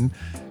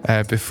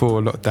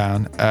before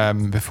lockdown,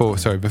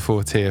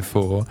 before Tier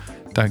 4.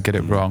 Don't get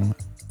it wrong,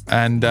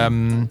 and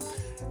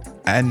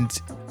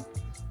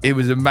it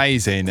was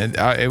amazing, and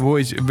it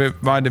always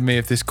reminded me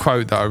of this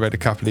quote that I read a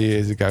couple of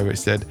years ago, which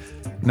said,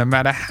 "No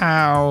matter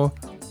how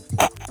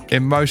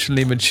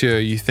emotionally mature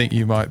you think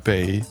you might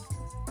be,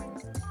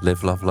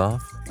 Live, love,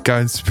 laugh. don't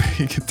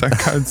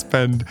go and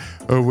spend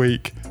a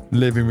week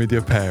living with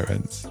your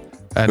parents,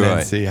 and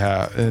then see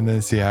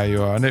how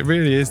you are." And it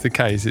really is the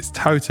case. It's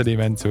totally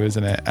mental,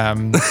 isn't it?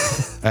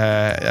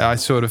 I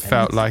sort of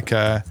felt like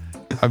I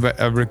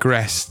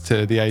regressed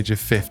to the age of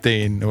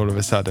 15 all of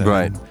a sudden.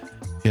 Right.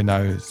 You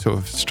know, sort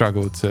of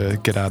struggled to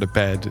get out of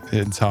bed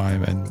in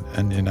time,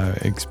 and you know,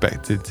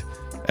 expected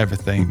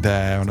everything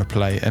there on a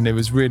plate, and it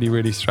was really,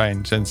 really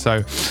strange. And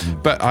so,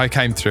 but I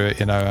came through it,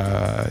 you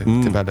know,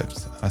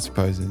 developed, I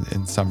suppose,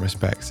 in some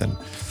respects. And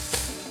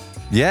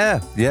no,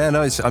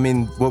 I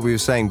mean, what we were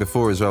saying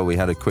before as well, we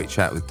had a quick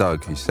chat with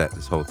Doug, who set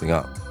this whole thing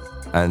up,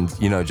 and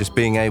you know, just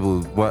being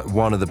able,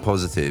 one of the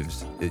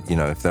positives, you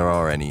know, if there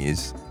are any,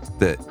 is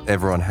that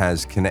everyone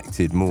has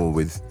connected more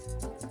with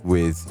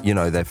you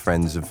know, their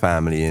friends and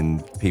family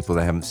and people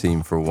they haven't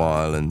seen for a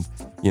while, and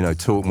you know,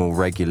 talk more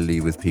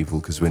regularly with people,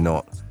 because we're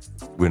not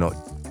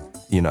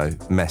you know,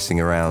 messing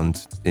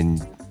around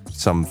in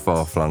some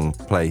far-flung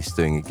place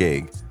doing a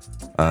gig.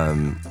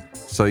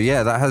 So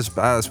yeah,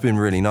 that's been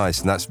really nice,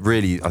 and that's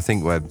really, I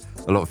think, where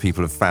a lot of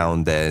people have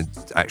found their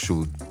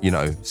actual, you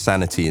know,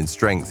 sanity and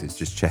strength, is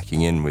just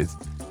checking in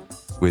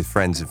with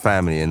friends and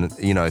family. And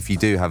you know, if you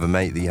do have a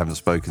mate that you haven't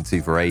spoken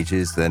to for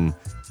ages, and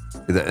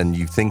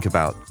you think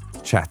about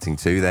chatting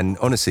to, then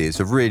honestly, it's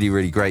a really,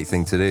 really great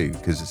thing to do,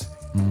 because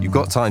you've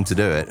got time to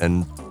do it.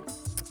 And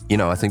you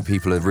know, I think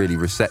people are really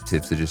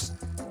receptive to just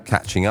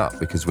catching up,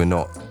 because we're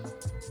not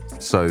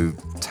so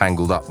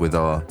tangled up with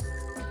our,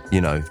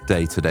 you know,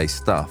 day-to-day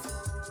stuff.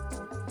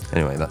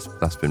 Anyway,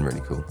 that's been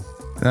really cool.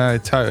 No,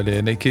 totally,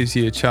 and it gives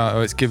you a chance,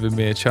 or it's given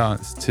me a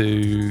chance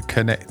to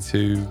connect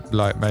to,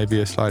 like,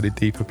 maybe a slightly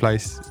deeper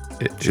place,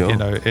 Sure. you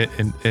know,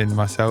 in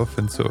myself,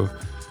 and sort of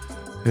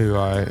who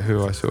I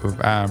sort of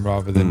am,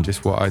 rather than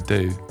just what I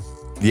do.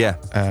 Yeah.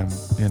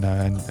 You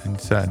know, and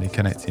certainly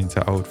connecting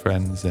to old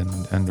friends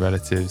and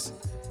relatives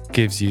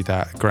gives you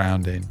that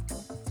grounding,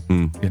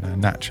 you know,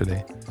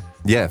 naturally.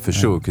 Yeah, for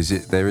sure, because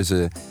there's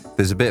a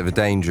bit of a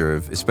danger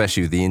of,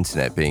 especially with the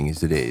internet being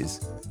as it is,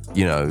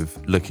 you know,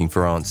 looking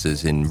for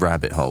answers in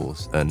rabbit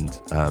holes, and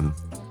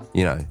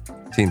you know,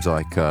 seems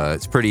like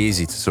it's pretty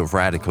easy to sort of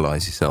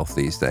radicalize yourself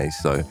these days.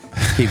 So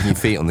keeping your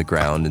feet on the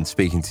ground and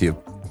speaking to your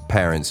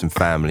parents and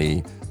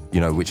family,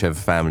 you know, whichever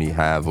family you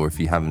have, or if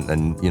you haven't,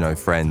 then, you know,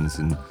 friends,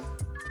 and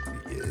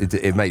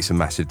it makes a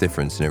massive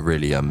difference, and it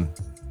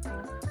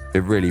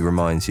really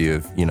reminds you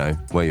of, you know,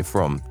 where you're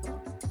from.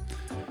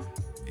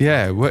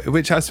 Yeah,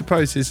 which I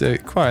suppose is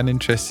quite an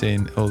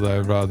interesting,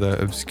 although rather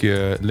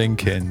obscure,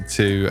 link in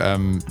to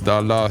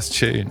our last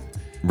tune,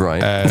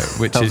 right?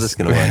 Which How's is this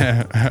gonna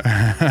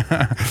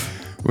work?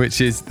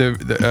 Which is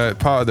the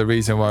part of the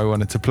reason why I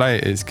wanted to play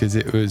it, is because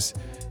it was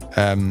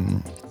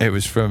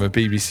from a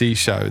BBC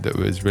show that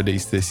was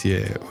released this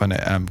year, on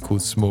it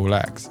called Small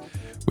Axe,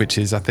 which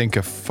is, I think,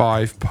 a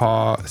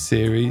 5-part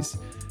series,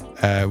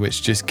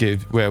 which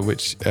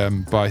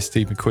by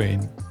Steve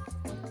McQueen.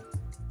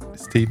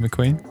 Steve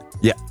McQueen?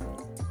 Yeah.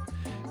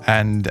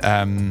 And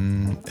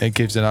it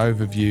gives an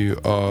overview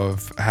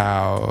of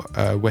how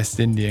West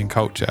Indian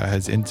culture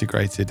has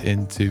integrated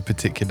into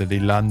particularly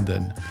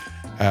London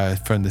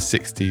from the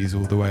 60s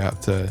all the way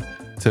up to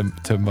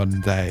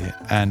modern day.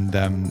 And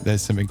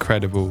there's some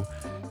incredible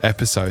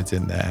episodes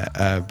in there.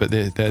 But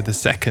the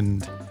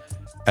second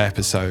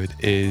episode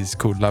is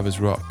called Lovers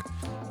Rock.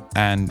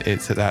 And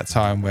it's at that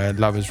time where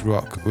Lovers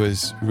Rock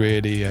was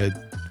really a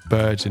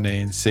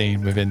burgeoning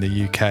scene within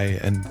the UK.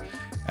 And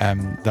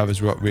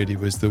Lovers Rock really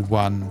was the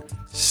one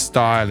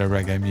style of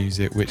reggae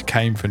music which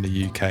came from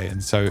the UK,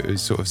 and so it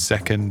was sort of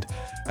second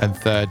and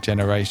third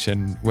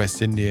generation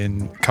West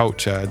Indian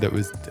culture that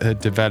had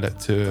developed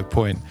to a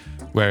point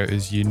where it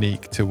was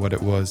unique to what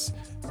it was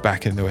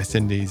back in the West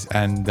Indies,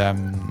 and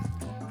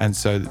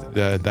so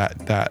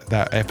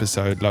that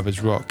episode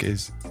Lovers Rock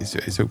is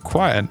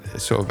quite a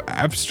sort of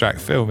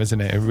abstract film, isn't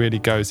it? It really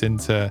goes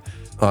into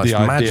the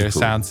idea magical. of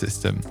sound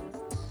system.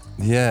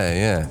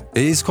 Yeah.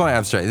 It is quite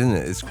abstract, isn't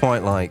it? It's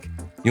quite like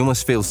you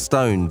almost feel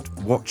stoned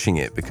watching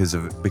it because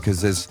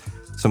there's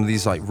some of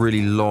these like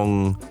really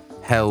long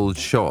held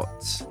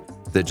shots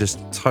that just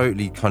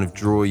totally kind of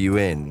draw you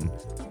in,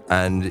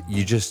 and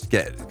you just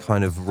get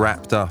kind of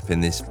wrapped up in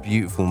this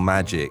beautiful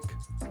magic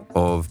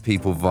of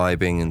people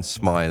vibing and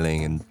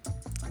smiling and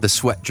the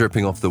sweat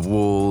dripping off the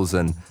walls,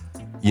 and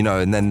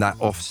and then that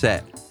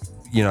offset,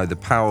 the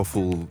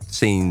powerful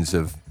scenes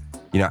of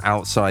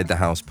outside the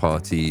house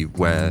party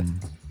where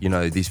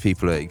these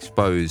people are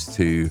exposed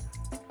to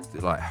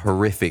like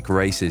horrific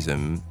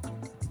racism,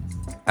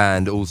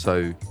 and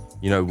also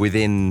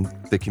within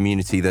the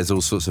community there's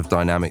all sorts of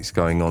dynamics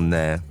going on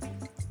there.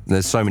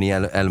 There's so many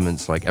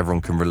elements like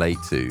everyone can relate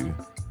to.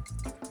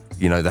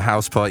 The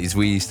house parties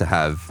we used to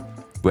have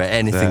where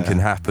anything can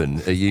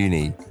happen at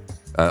uni.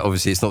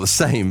 Obviously it's not the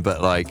same,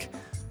 but like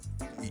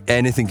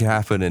anything can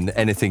happen and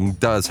anything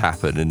does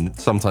happen, and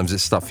sometimes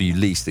it's stuff you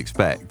least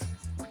expect.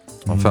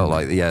 I felt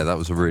like that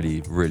was a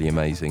really, really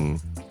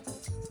amazing.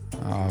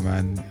 Oh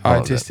man,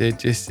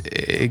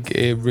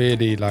 it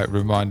really like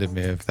reminded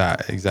me of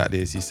that,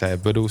 exactly as you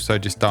said, but also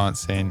just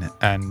dancing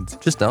and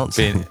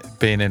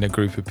being in a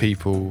group of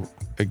people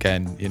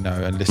again,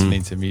 and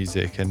listening to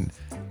music and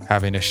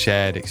having a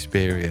shared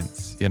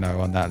experience,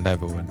 on that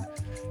level. And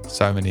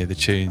so many of the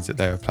tunes that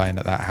they were playing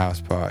at that house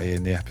party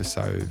in the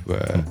episode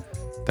were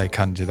they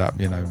conjured up,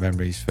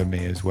 memories for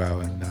me as well.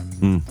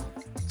 And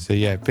so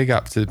yeah, big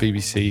up to the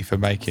BBC for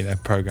making a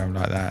program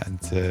like that,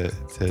 and to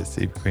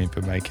Steve Queen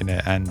for making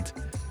it, and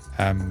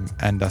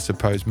I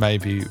suppose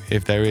maybe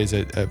if there is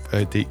a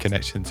deep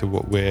connection to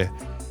what we're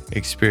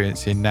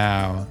experiencing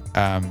now,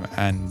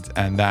 and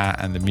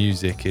the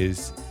music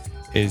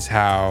is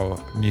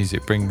how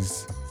music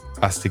brings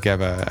us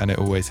together, and it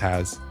always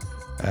has.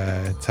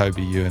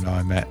 Toby, you and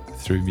I met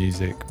through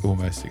music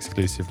almost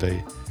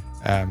exclusively,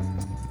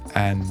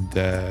 and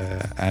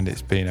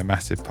it's been a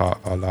massive part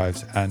of our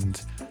lives,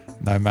 and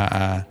no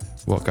matter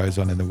what goes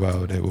on in the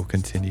world, it will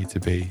continue to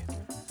be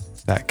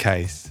that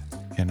case.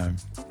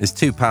 It's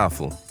too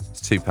powerful.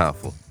 It's too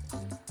powerful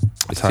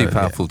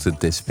to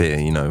disappear.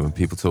 When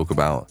people talk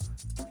about,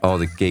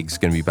 the gig's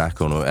going to be back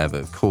on or whatever,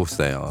 of course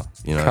they are.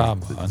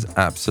 Come on.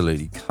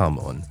 Absolutely, come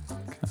on.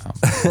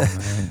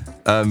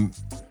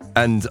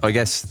 And I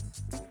guess,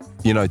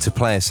 to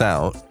play us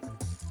out,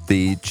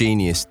 the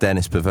genius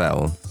Dennis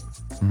Pavel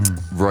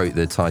wrote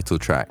the title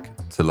track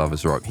to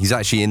Lovers Rock. He's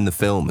actually in the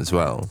film as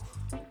well.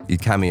 He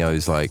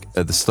cameos like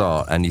at the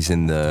start, and he's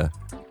in the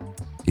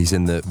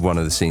one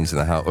of the scenes in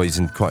the house, or he's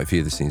in quite a few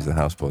of the scenes of the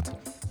house party.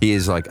 He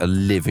is like a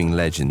living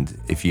legend.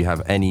 If you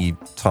have any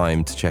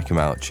time to check him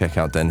out, check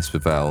out Dennis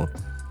Pavel.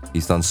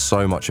 He's done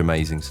so much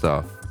amazing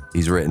stuff.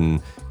 He's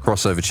written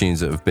crossover tunes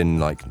that have been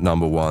like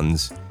number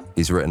ones.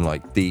 He's written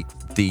like deep,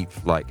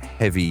 like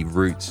heavy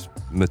roots,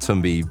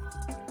 Matumbi,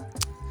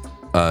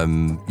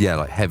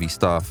 like heavy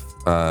stuff.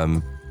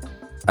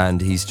 And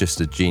he's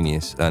just a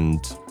genius, and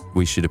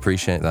we should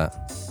appreciate that,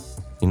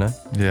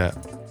 Yeah,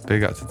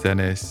 big up to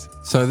Dennis.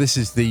 So this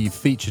is the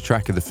feature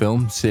track of the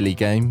film, Silly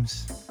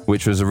Games,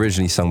 which was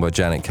originally sung by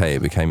Janet Kay.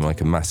 It became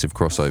like a massive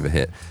crossover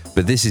hit.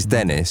 But this is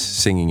Dennis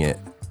singing it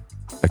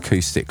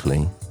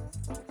acoustically,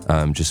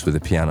 just with a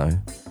piano.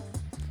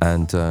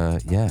 And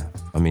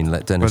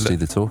let Dennis do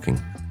the talking.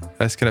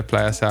 That's going to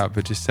play us out,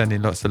 but just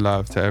sending lots of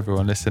love to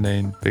everyone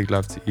listening. Big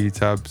love to you,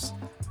 Tubbs.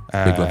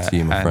 Big love to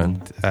you, my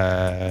friend.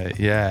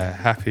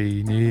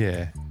 Happy New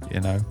Year.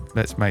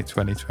 Let's make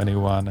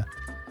 2021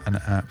 an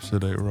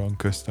absolute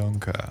ronker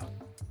stonker.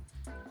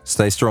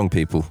 Stay strong,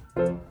 people.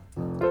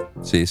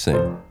 See you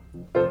soon.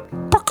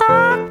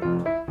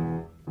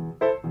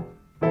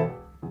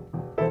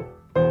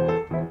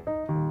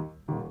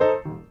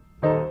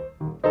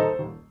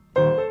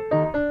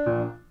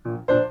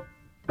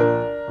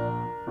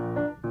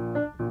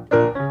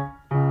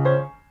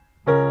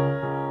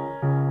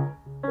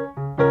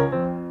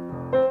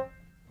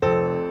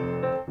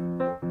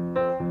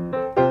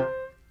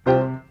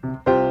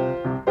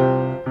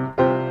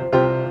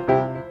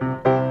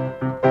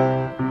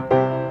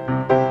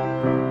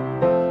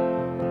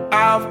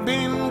 I've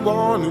been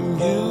warning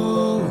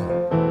you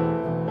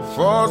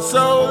for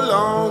so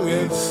long,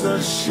 it's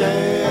a shame.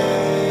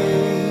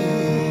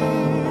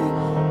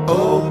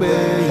 Oh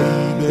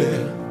baby,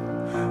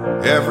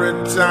 every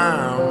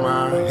time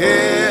I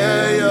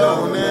hear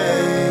your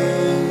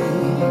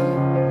name,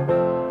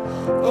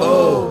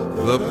 oh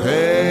the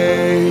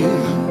pain,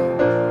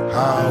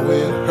 how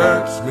it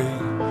hurts me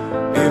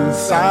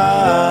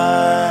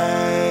inside.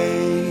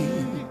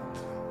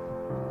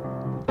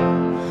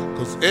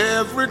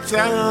 Every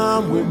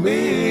time we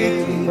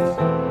meet,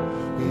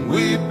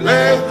 we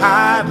play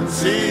hide and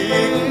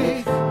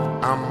seek.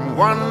 I'm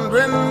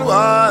wondering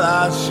what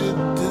I should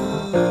do.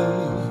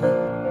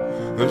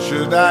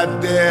 Should I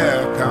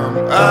dare come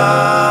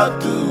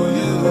up to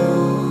you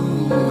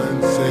and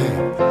say,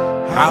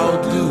 how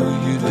do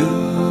you do?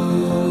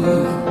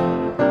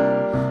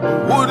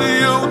 Would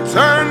you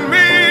turn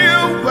me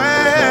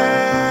away?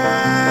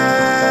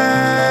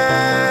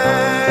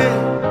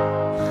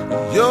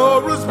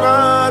 You're as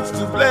much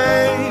to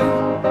blame,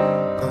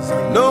 'cause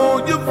I know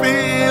you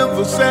feel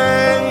the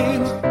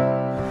same.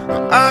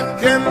 I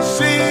can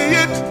see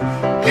it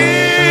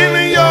in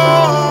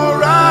your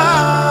eyes.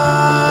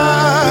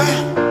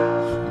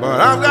 But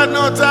I've got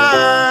no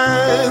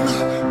time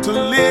to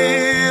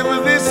live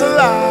this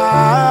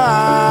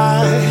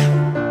lie.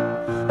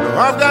 No,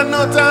 I've got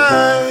no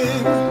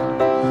time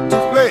to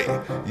play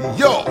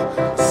your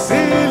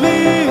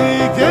silly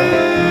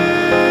game.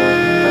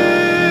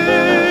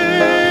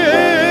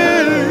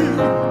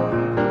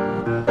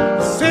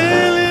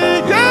 Silly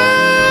game.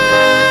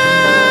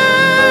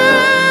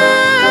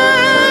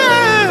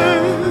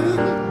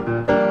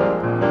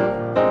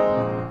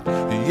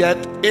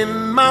 Yet in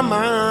my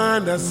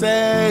mind I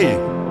say,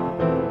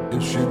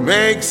 if she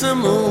makes a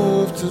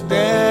move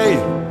today,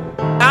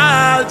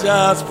 I'll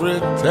just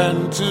pretend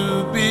to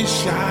be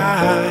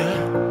shy.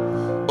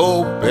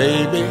 Oh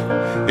baby,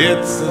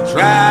 it's a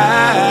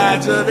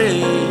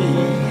tragedy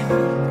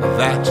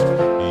that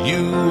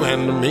you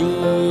and me,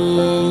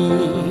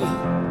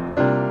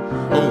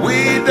 we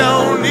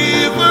don't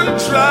even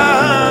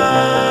try.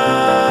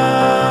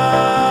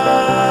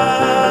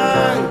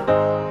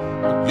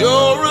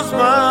 You're as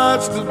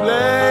much to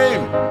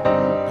blame,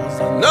 'cause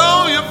I know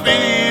you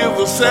feel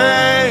the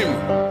same.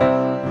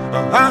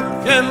 I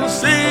can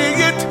see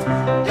it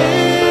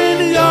in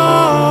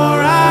your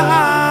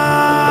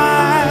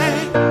eyes.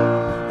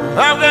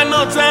 I've got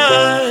no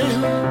time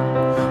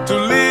to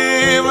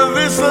live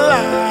this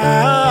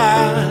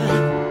life.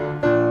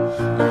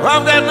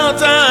 I've got no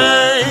time